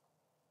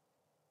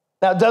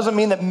 Now, it doesn't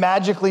mean that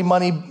magically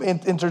money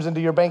enters into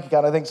your bank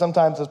account. I think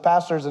sometimes as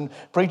pastors and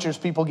preachers,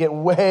 people get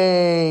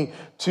way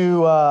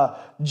too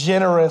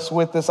generous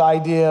with this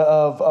idea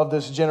of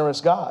this generous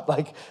God.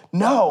 Like,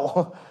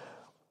 no.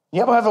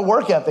 You have to have a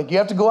work ethic. You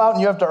have to go out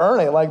and you have to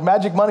earn it. Like,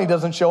 magic money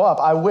doesn't show up.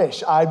 I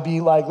wish. I'd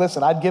be like,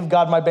 listen, I'd give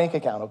God my bank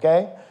account,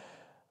 okay?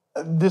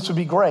 This would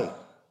be great.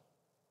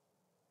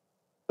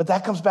 But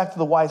that comes back to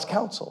the wise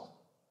counsel.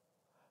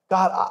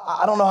 God,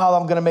 I don't know how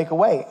I'm going to make a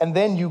way. And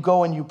then you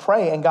go and you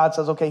pray and God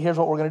says, okay, here's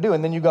what we're going to do.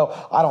 And then you go,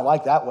 I don't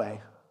like that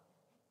way.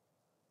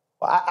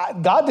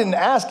 God didn't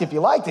ask if you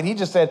liked it. He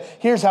just said,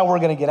 here's how we're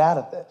going to get out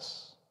of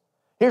this.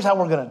 Here's how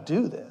we're going to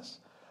do this.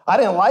 I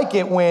didn't like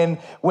it when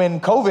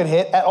COVID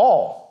hit at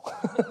all,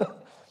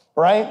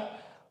 right?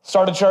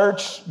 Start a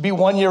church, be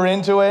 1 year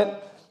into it.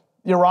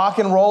 You're rock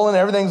and rolling,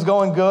 everything's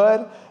going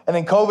good. And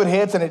then COVID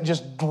hits and it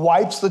just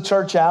wipes the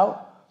church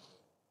out,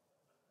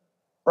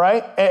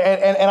 right?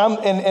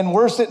 And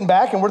we're sitting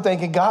back and we're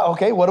thinking, God,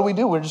 okay, what do we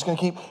do? We're just going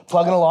to keep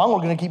plugging along. We're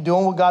going to keep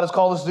doing what God has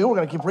called us to do. We're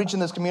going to keep reaching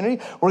this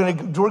community. We're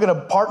going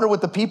to partner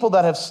with the people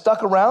that have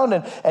stuck around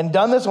and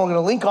done this. And we're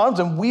going to link arms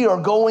and we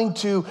are going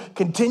to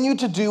continue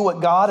to do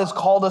what God has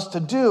called us to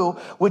do,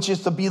 which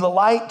is to be the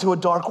light to a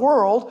dark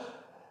world.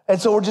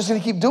 And so we're just going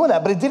to keep doing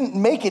that. But it didn't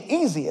make it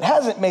easy. It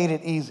hasn't made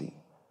it easy.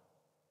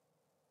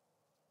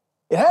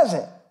 It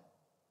hasn't.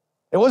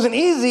 It wasn't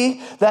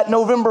easy that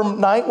November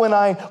night when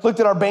I looked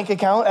at our bank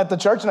account at the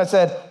church and I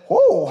said,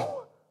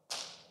 whoa,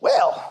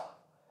 well,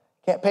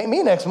 can't pay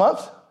me next month.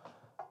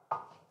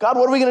 God,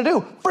 what are we going to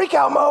do? Freak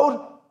out mode.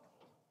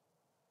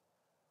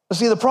 But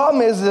see, the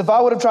problem is if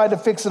I would have tried to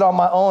fix it on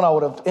my own, I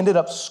would have ended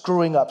up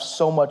screwing up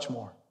so much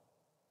more.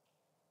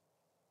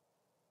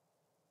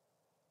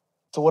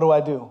 So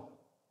what do?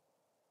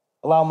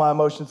 Allow my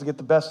emotions to get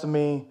the best of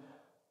me,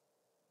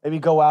 maybe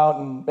go out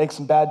and make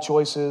some bad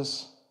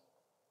choices.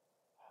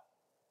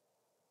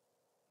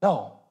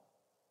 No.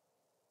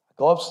 I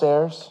go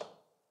upstairs,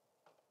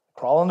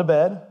 crawl into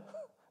bed,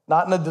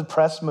 not in a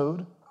depressed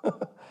mood,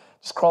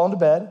 just crawl into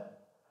bed.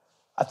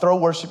 I throw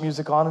worship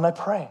music on and I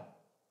pray.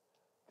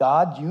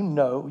 God, you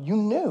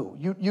knew.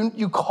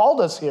 You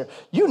called us here.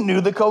 You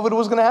knew that COVID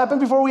was going to happen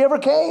before we ever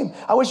came.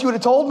 I wish you would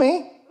have told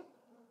me.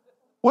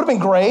 Would have been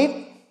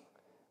great.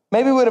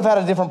 Maybe we would have had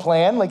a different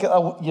plan like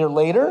a year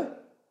later.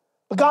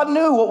 But God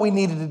knew what we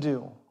needed to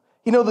do.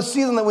 He knew the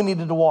season that we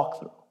needed to walk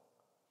through.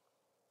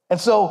 And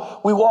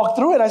so we walked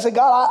through it. I said,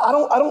 God, I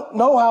don't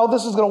know how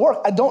this is going to work.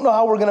 I don't know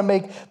how we're going to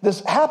make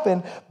this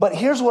happen. But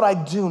here's what I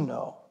do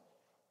know.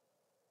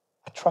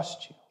 I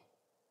trust you.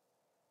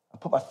 I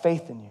put my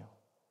faith in you.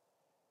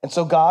 And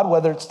so God,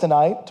 whether it's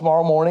tonight,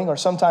 tomorrow morning, or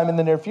sometime in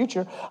the near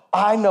future,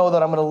 I know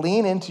that I'm going to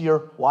lean into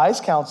your wise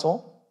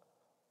counsel.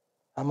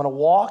 I'm going to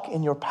walk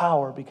in your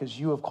power because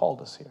you have called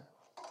us here.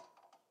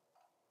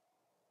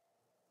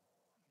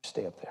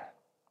 Stay up there.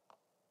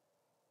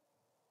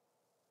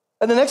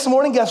 And the next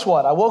morning, guess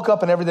what? I woke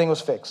up and everything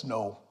was fixed.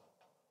 No.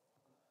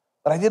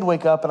 But I did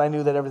wake up and I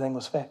knew that everything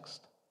was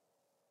fixed.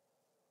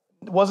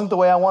 It wasn't the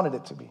way I wanted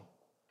it to be.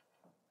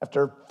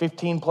 After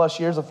 15 plus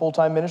years of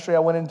full-time ministry, I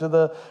went into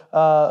the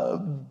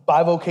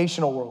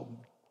bivocational world.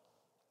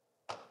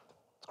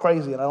 It's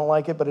crazy and I don't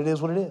like it, but it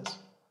is what it is.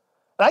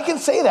 And I can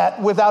say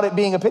that without it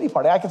being a pity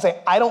party. I can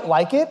say, I don't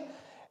like it,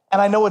 and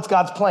I know it's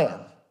God's plan.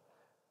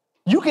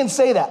 You can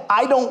say that.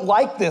 I don't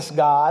like this,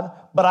 God,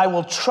 but I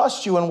will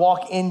trust you and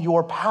walk in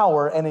your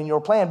power and in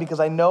your plan because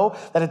I know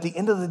that at the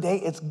end of the day,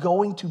 it's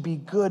going to be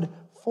good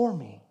for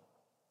me.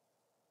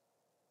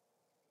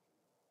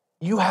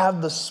 You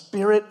have the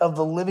Spirit of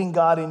the living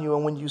God in you,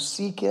 and when you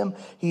seek him,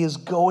 he is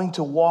going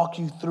to walk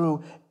you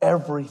through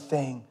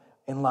everything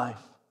in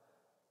life.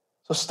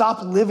 So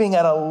stop living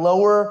at a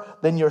lower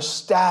than your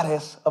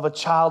status of a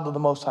child of the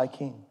Most High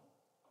King.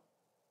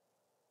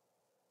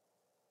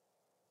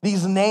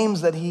 These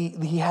names that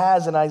he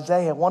has in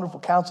Isaiah,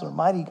 Wonderful Counselor,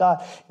 Mighty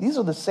God, these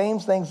are the same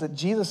things that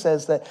Jesus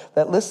says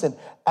that listen,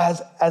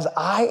 as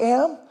I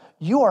am,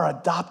 you are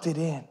adopted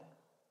in.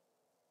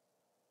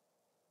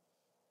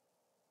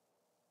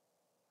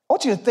 I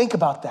want you to think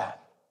about that.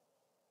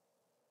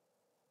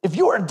 If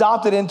you were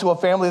adopted into a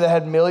family that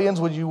had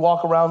millions, would you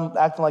walk around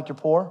acting like you're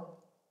poor?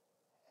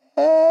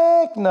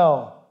 Heck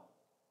no.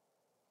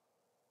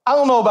 I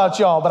don't know about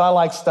y'all, but I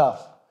like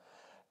stuff.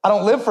 I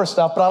don't live for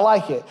stuff, but I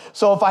like it.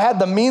 So if I had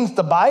the means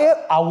to buy it,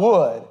 I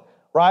would,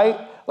 right?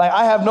 Like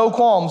I have no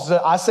qualms.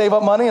 I save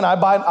up money and I'm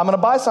going to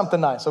buy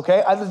something nice,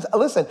 okay?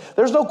 Listen,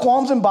 there's no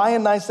qualms in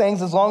buying nice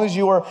things as long as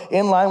you are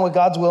in line with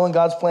God's will and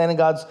God's plan and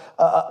God's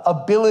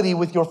ability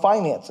with your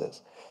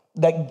finances.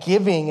 That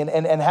giving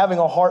and having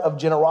a heart of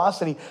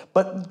generosity.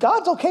 But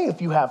God's okay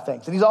if you have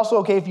things. And he's also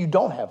okay if you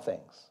don't have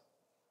things.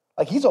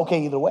 Like he's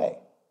okay either way.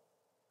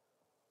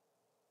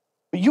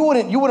 But you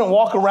wouldn't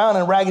walk around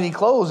in raggedy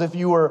clothes if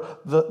you were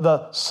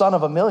the son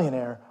of a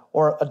millionaire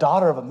or a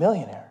daughter of a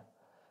millionaire.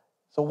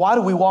 So why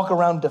do we walk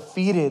around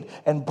defeated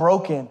and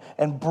broken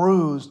and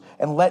bruised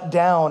and let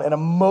down and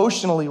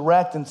emotionally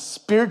wrecked and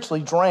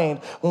spiritually drained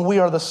when we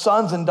are the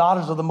sons and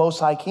daughters of the Most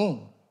High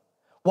King?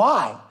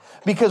 Why?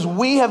 Because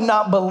we have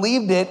not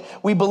believed it.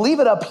 We believe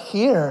it up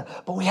here,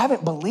 but we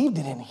haven't believed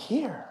it in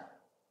here.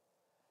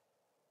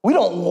 We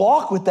don't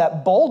walk with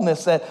that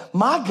boldness that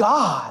my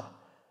God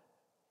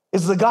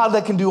is the God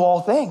that can do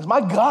all things. My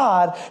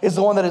God is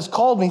the one that has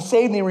called me,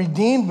 saved me,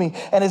 redeemed me,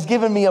 and has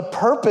given me a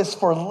purpose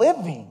for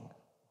living.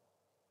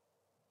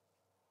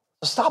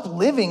 So stop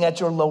living at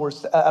a lower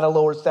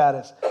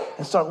status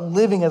and start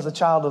living as a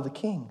child of the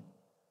King.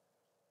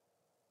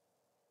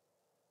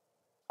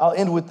 I'll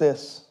end with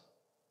this.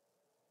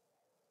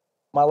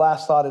 My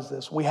last thought is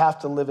this: we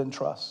have to live in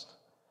trust.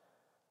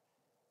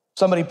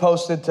 Somebody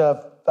posted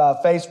to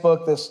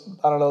Facebook this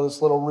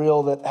little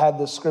reel that had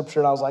this scripture,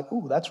 and I was like,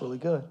 ooh, that's really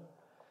good.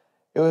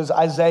 It was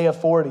Isaiah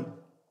 40.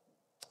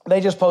 They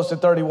just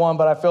posted 31,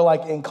 but I feel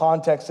like in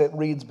context it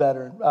reads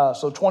better.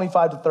 So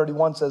 25 to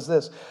 31 says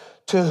this: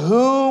 to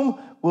whom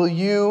will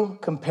you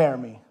compare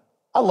me?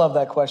 I love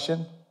that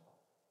question.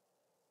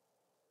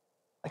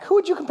 Like, who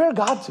would you compare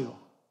God to?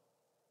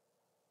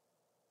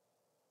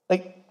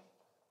 Like,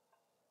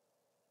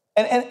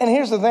 and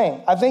here's the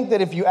thing. I think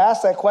that if you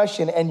ask that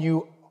question and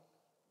you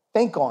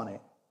think on it,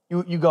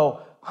 you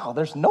go, wow,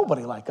 there's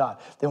nobody like God.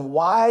 Then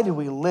why do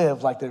we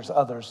live like there's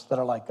others that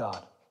are like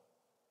God?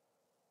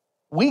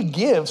 We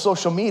give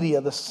social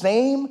media the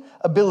same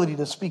ability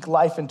to speak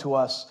life into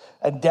us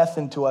and death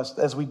into us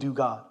as we do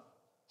God.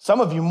 Some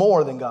of you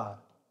more than God.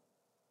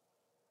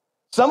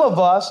 Some of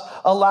us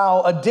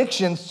allow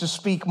addictions to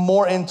speak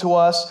more into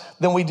us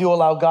than we do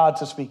allow God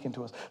to speak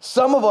into us.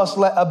 Some of us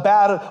let a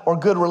bad or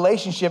good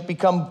relationship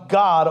become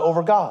God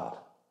over God.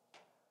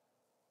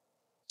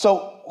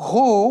 So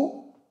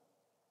who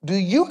do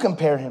you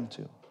compare him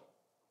to?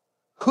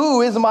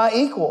 Who is my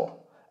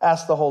equal?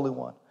 Asked the Holy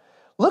One.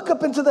 Look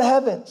up into the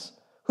heavens.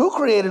 Who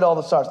created all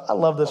the stars? I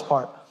love this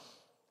part.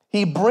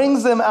 He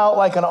brings them out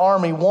like an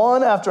army,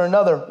 one after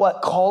another.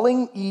 What?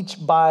 Calling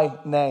each by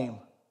name.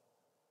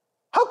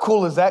 How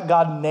cool is that?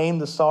 God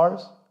named the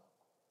stars.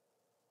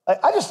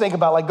 I just think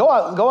about, like, go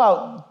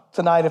out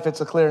tonight if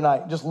it's a clear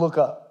night. Just look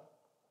up.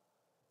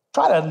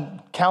 Try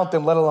to count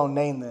them, let alone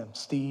name them.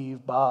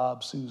 Steve,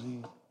 Bob,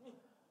 Susie.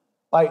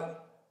 Like,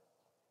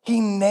 he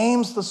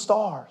names the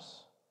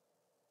stars.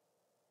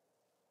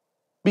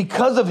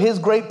 Because of his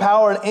great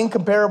power and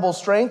incomparable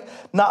strength,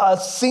 not a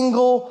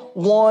single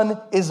one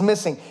is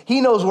missing.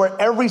 He knows where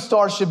every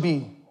star should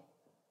be.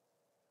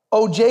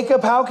 O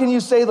Jacob, how can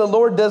you say the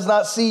Lord does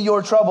not see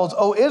your troubles?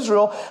 O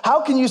Israel,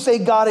 how can you say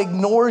God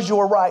ignores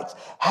your rights?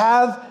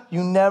 Have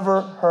you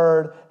never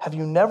heard? Have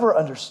you never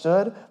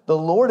understood? The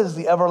Lord is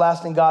the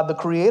everlasting God, the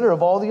creator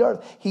of all the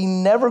earth. He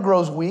never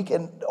grows weak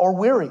or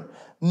weary.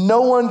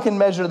 No one can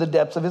measure the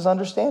depths of his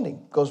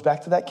understanding. Goes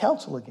back to that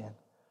counsel again.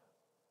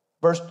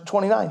 Verse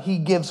 29, he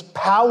gives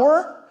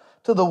power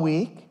to the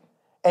weak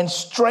and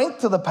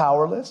strength to the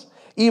powerless.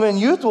 Even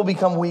youth will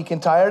become weak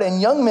and tired,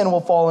 and young men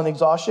will fall in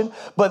exhaustion.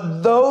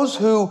 But those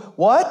who,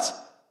 what?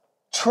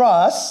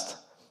 Trust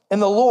in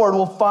the Lord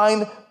will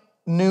find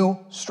new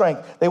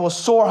strength. They will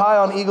soar high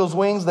on eagle's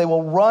wings. They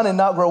will run and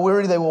not grow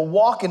weary. They will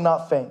walk and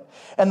not faint.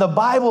 And the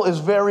Bible is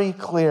very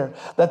clear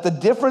that the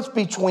difference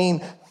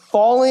between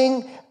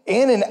falling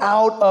in and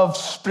out of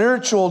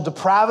spiritual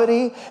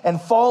depravity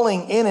and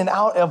falling in and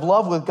out of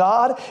love with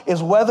God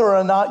is whether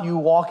or not you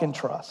walk in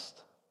trust.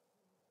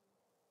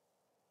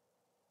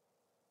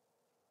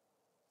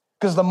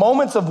 Because the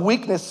moments of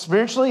weakness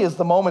spiritually is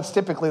the moments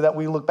typically that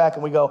we look back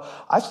and we go,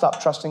 I've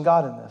stopped trusting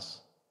God in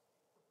this.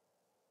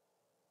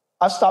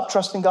 I've stopped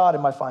trusting God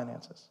in my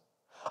finances.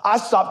 I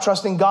stopped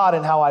trusting God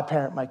in how I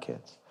parent my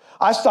kids.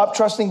 I stopped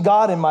trusting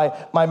God in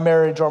my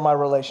marriage or my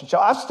relationship.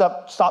 I've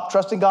stopped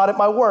trusting God at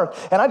my work,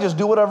 and I just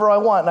do whatever I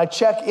want. And I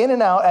check in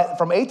and out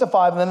from 8 to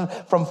 5, and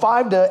then from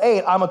 5 to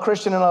 8, I'm a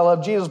Christian and I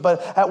love Jesus.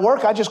 But at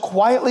work, I just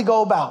quietly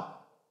go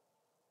about.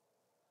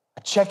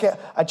 I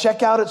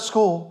check out at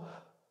school,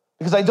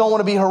 because I don't want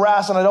to be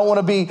harassed and I don't want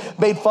to be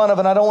made fun of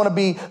and I don't want to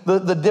be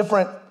the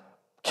different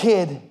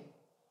kid.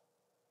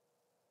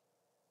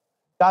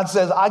 God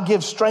says, I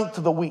give strength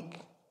to the weak.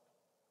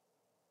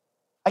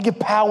 I give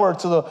power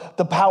to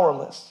the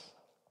powerless.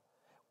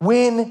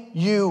 When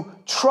you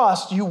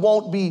trust, you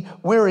won't be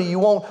weary. You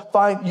won't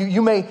find,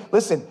 you may,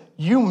 listen,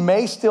 you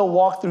may still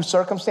walk through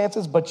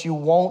circumstances, but you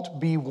won't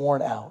be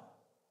worn out.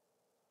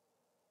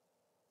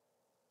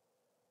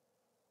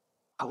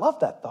 I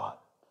love that thought.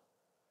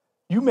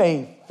 You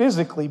may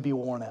physically be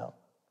worn out.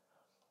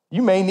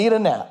 You may need a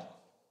nap.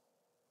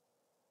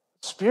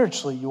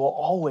 Spiritually, you will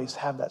always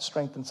have that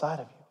strength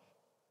inside of you.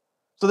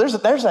 So there's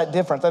that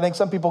difference. I think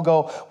some people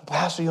go,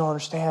 Pastor, you don't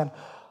understand.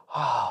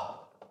 I'm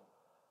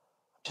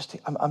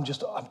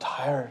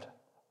tired.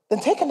 Then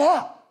take a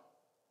nap.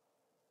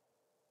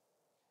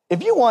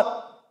 If you want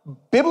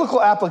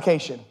biblical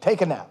application,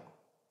 take a nap.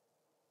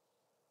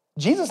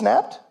 Jesus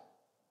napped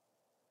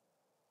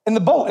in the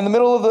boat in the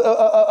middle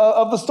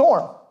of the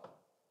storm.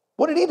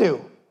 What did he do?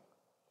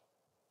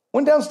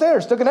 Went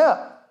downstairs, took a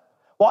nap.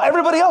 While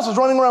everybody else was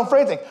running around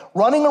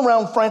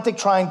frantic,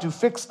 trying to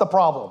fix the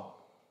problem.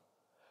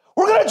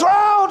 We're gonna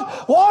drown,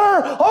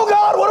 water, oh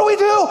God, what do we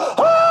do?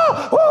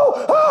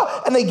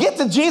 And they get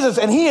to Jesus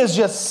and he is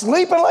just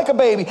sleeping like a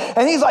baby.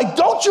 And he's like,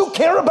 don't you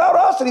care about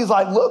us? And he's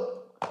like,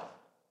 look,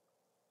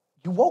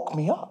 you woke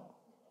me up.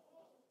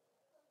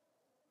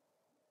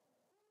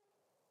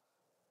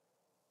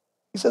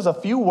 He says a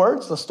few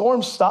words, the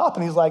storm stopped,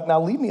 and he's like,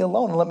 now leave me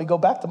alone and let me go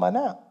back to my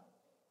nap.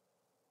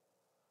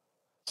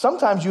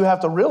 Sometimes you have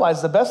to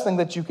realize the best thing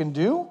that you can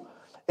do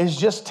is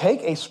just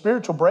take a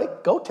spiritual break,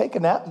 go take a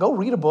nap, go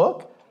read a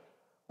book,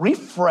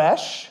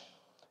 refresh,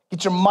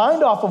 get your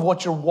mind off of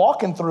what you're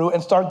walking through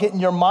and start getting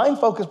your mind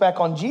focused back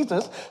on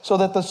Jesus so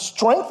that the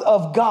strength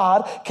of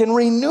God can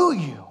renew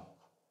you.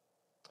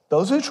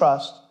 Those who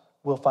trust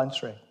will find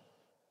strength.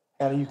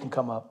 Anna, you can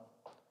come up.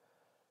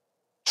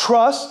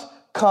 Trust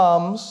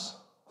comes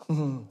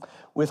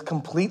with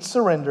complete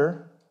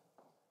surrender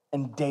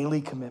and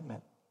daily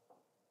commitment.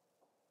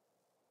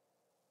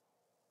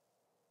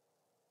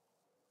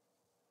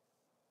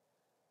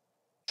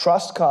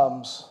 Trust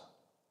comes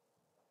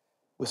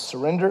with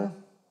surrender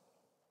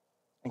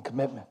and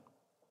commitment.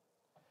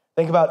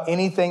 Think about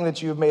anything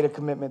that you've made a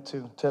commitment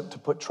to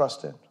put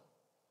trust in.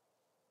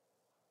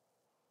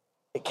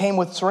 It came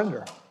with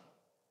surrender.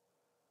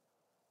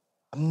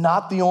 I'm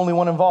not the only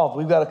one involved.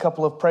 We've got a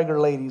couple of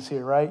Prager ladies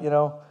here, right?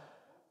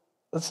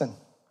 Listen,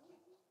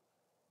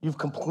 you've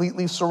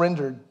completely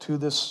surrendered to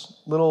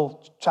this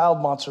little child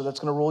monster that's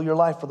going to rule your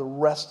life for the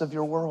rest of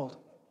your world.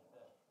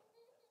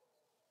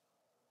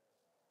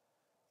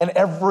 And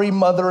every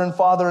mother and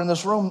father in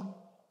this room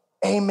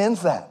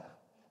amens that.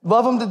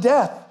 Love them to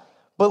death.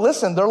 But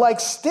listen, they're like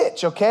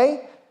Stitch,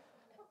 okay?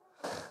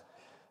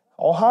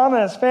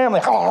 Ohana and his family.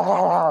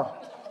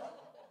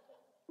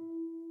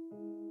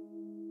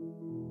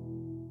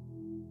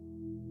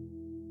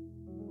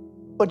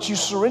 But you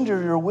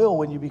surrender your will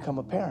when you become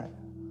a parent.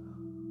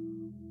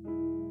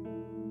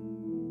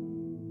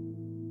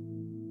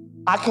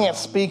 I can't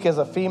speak as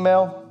a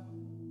female,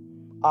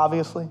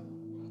 obviously.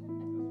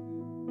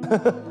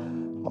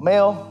 I'm a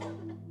male.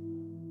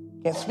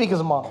 Can't speak as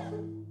a mom.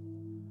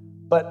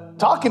 But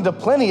talking to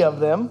plenty of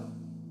them,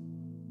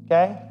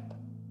 okay?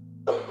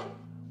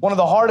 One of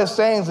the hardest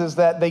things is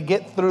that they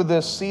get through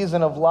this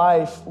season of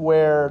life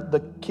where the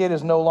kid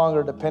is no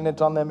longer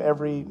dependent on them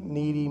every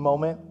needy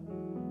moment,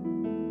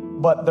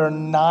 but they're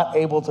not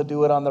able to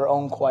do it on their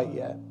own quite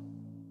yet.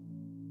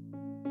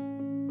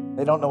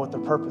 They don't know what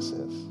their purpose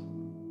is.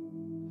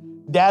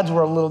 Dads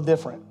were a little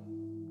different.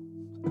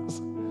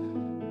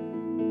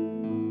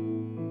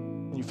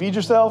 You feed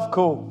yourself?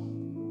 Cool.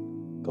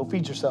 Go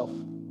feed yourself.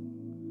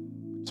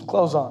 Put some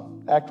clothes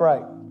on. Act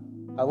right.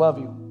 I love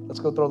you.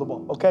 Let's go throw the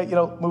ball. Okay,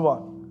 move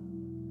on.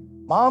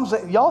 Moms,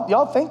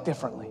 y'all think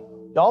differently.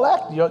 Y'all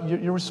act,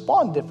 you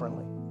respond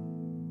differently.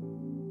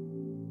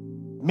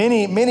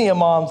 Many of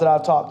moms that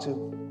I've talked to,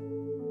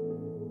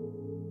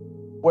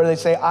 where they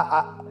say,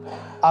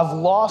 I've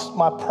lost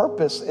my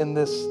purpose in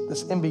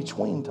this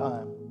in-between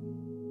time,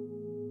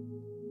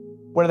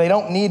 where they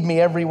don't need me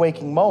every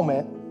waking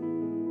moment,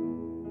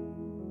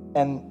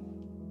 and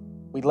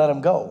we let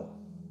them go.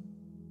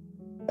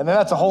 And then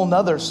that's a whole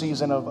nother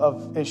season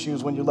of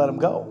issues when you let them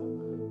go.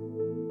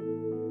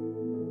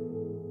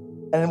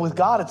 And with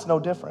God, it's no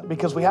different,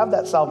 because we have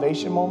that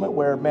salvation moment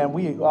where, man,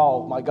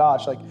 oh my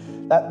gosh, like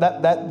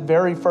that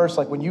very first,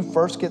 like when you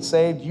first get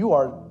saved, you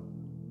are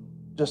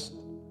just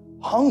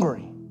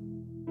hungry.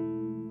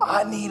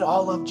 I need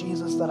all of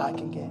Jesus that I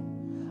can get.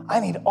 I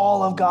need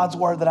all of God's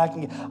word that I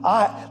can get.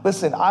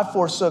 I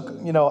forsook,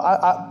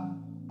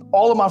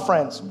 all of my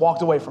friends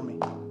walked away from me.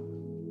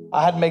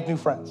 I had to make new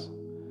friends.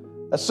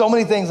 There's so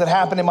many things that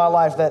happened in my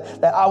life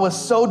that I was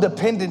so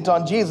dependent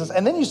on Jesus.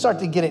 And then you start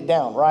to get it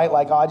down, right?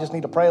 Like, I just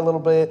need to pray a little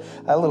bit,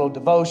 a little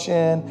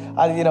devotion,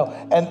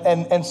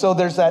 and so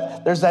there's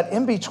that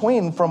in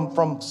between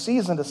from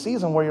season to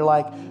season where you're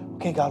like,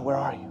 okay, God, where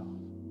are you?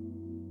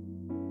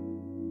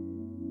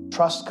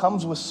 Trust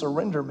comes with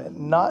surrenderment,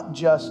 not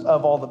just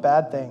of all the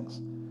bad things,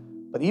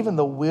 but even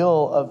the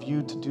will of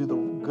you to do the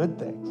good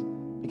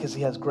things because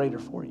he has greater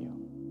for you.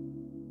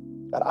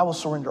 God, I will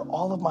surrender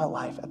all of my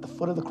life at the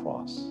foot of the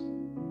cross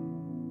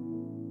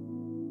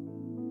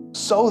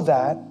so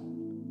that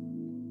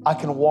I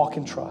can walk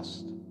in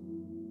trust.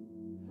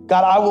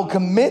 God, I will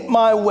commit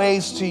my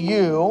ways to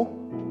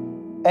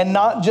you and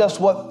not just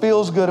what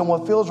feels good and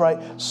what feels right,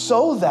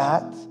 so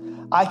that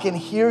I can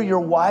hear your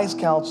wise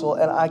counsel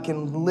and I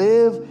can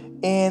live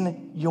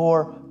in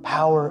your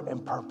power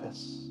and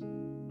purpose.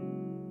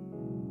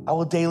 I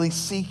will daily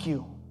seek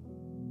you.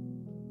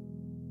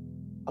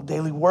 I'll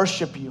daily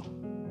worship you.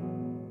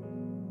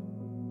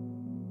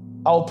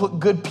 I will put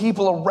good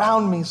people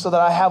around me so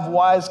that I have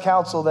wise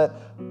counsel that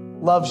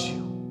loves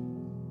you.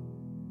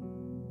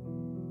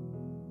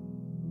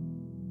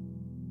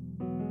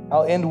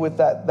 I'll end with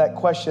that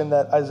question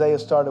that Isaiah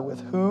started with.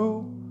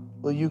 Who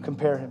will you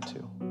compare him to?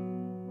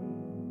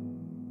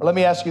 Or let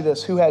me ask you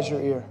this, who has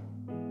your ear?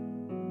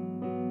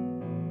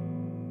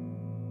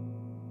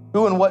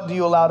 Who and what do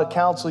you allow to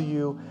counsel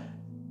you,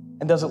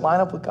 and does it line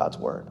up with God's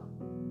word?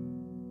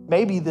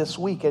 Maybe this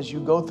week, as you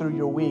go through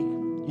your week,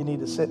 you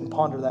need to sit and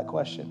ponder that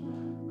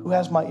question. Who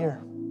has my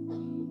ear?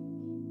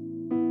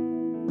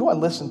 Who do I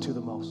listen to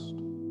the most?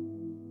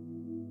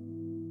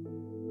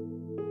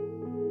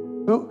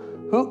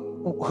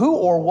 Who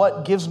or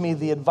what gives me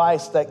the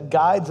advice that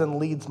guides and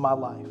leads my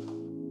life?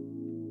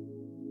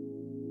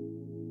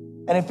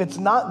 And if it's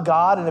not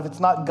God and if it's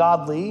not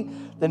godly,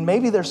 then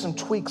maybe there's some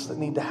tweaks that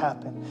need to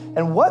happen.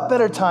 And what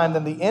better time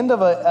than the end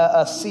of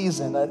a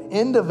season, an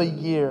end of a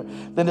year,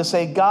 than to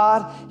say,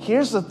 God,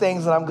 here's the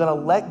things that I'm going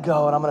to let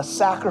go and I'm going to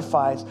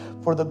sacrifice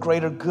for the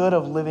greater good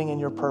of living in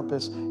your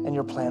purpose and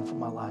your plan for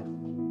my life.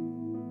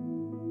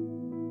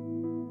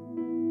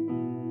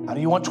 How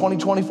do you want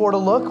 2024 to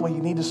look? Well,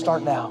 you need to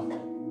start now.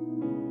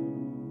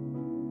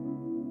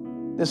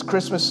 This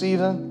Christmas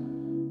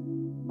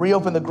season,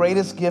 reopen the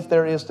greatest gift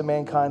there is to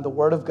mankind, the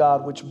Word of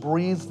God, which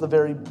breathes the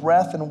very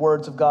breath and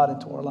words of God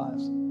into our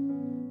lives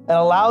and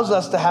allows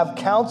us to have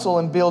counsel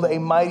and build a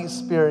mighty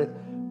spirit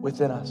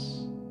within us.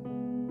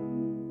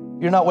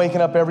 You're not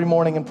waking up every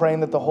morning and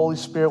praying that the Holy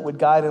Spirit would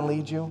guide and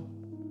lead you,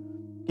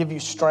 give you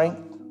strength,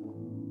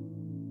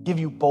 give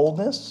you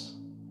boldness.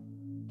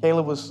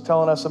 Caleb was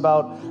telling us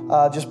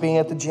about just being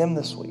at the gym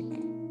this week.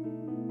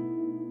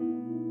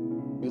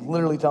 He was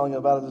literally telling us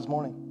about it this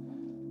morning.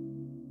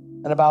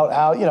 And about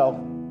how,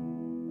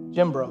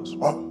 gym bros,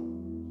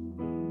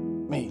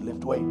 me,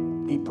 lift weight,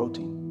 eat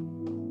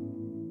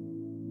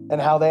protein,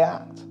 and how they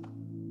act.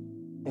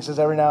 He says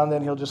every now and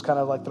then he'll just kind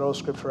of like throw a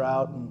scripture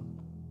out and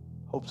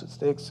hopes it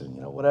sticks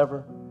and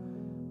whatever.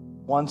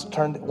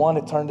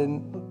 It turned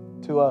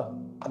into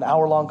an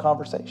hour-long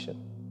conversation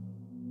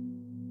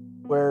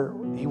where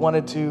he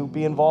wanted to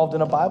be involved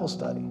in a Bible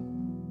study.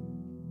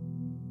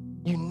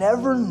 You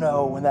never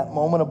know when that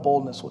moment of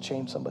boldness will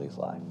change somebody's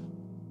life.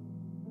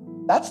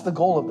 That's the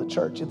goal of the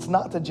church. It's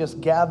not to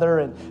just gather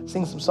and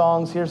sing some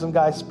songs, hear some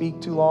guys speak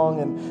too long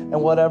and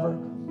whatever.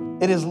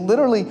 It is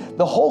literally,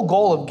 the whole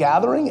goal of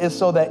gathering is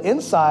so that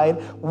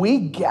inside we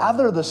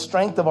gather the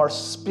strength of our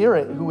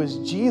spirit, who is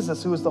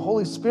Jesus, who is the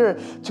Holy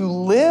Spirit, to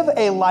live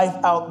a life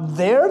out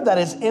there that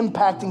is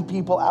impacting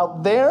people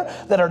out there,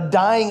 that are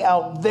dying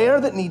out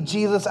there, that need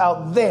Jesus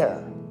out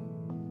there.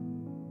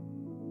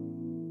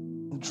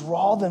 And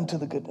draw them to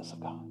the goodness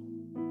of God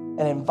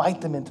and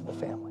invite them into the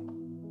family.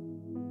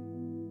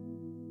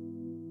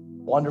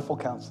 Wonderful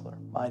Counselor,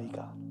 mighty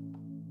God.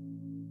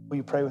 Will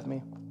you pray with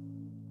me?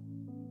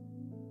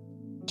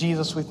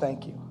 Jesus, we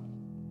thank you.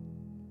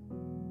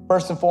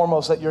 First and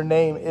foremost, that your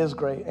name is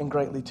great and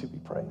greatly to be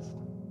praised.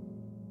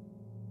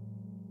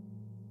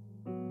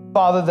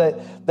 Father,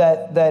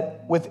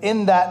 that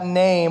within that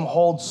name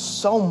holds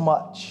so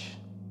much.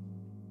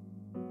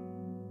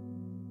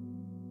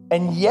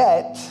 And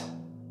yet,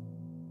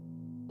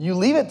 you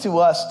leave it to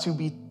us to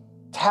be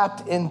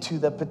tapped into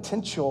the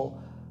potential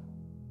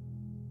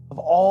of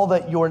all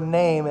that your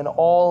name and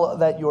all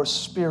that your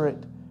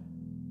Spirit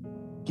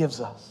gives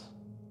us.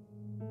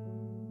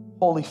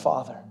 Holy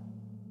Father,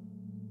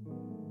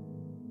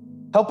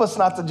 help us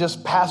not to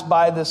just pass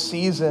by this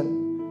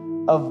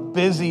season of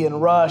busy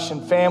and rush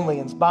and family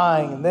and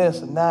buying and this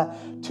and that,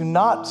 to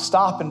not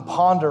stop and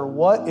ponder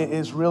what it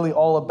is really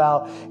all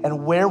about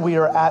and where we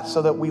are at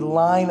so that we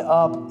line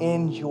up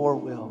in your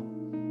will.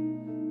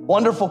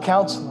 Wonderful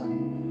Counselor,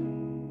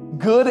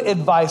 good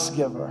advice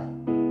giver,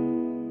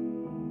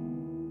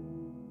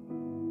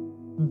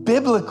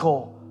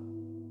 biblical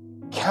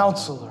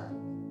Counselor.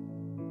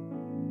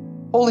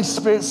 Holy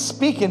Spirit,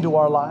 speak into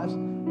our lives.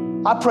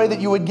 I pray that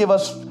you would give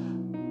us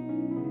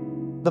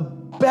the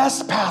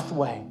best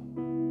pathway,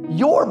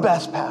 your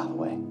best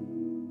pathway,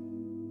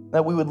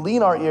 that we would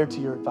lean our ear to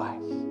your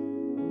advice.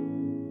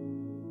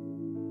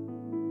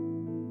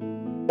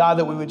 God,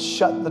 that we would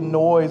shut the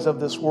noise of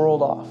this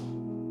world off.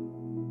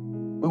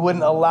 We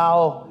wouldn't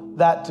allow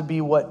that to be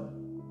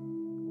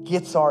what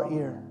gets our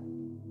ear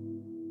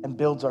and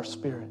builds our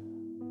spirit.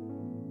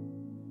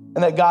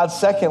 And that, God,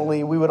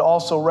 secondly, we would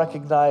also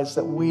recognize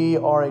that we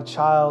are a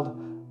child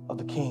of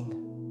the King.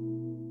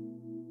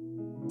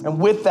 And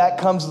with that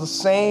comes the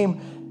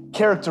same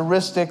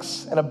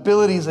characteristics and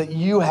abilities that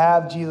you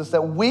have, Jesus,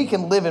 that we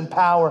can live in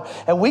power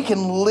and we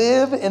can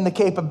live in the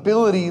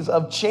capabilities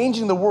of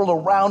changing the world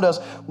around us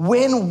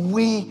when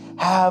we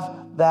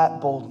have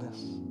that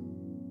boldness.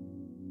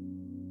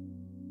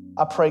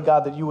 I pray,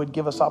 God, that you would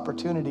give us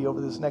opportunity over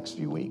this next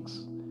few weeks.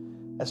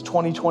 As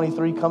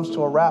 2023 comes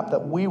to a wrap,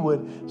 that we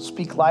would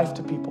speak life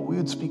to people. We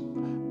would speak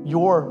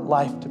your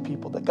life to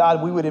people. That,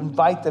 God, we would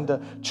invite them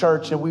to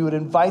church and we would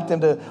invite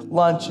them to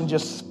lunch and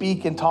just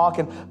speak and talk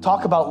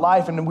about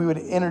life, and then we would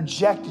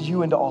interject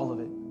you into all of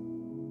it.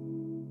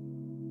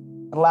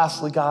 And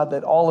lastly, God,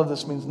 that all of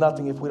this means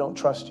nothing if we don't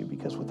trust you,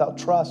 because without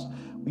trust,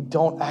 we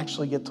don't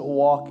actually get to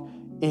walk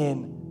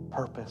in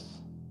purpose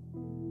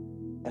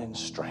and in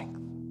strength.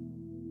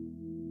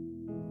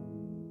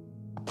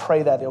 I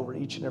pray that over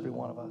each and every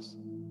one of us.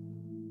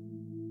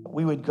 That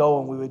we would go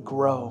and we would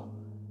grow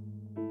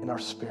in our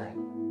spirit.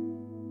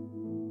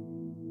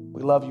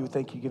 We love you,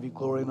 thank you, give you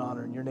glory and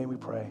honor. In your name we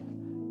pray,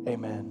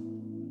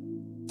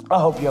 amen. I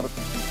hope you have a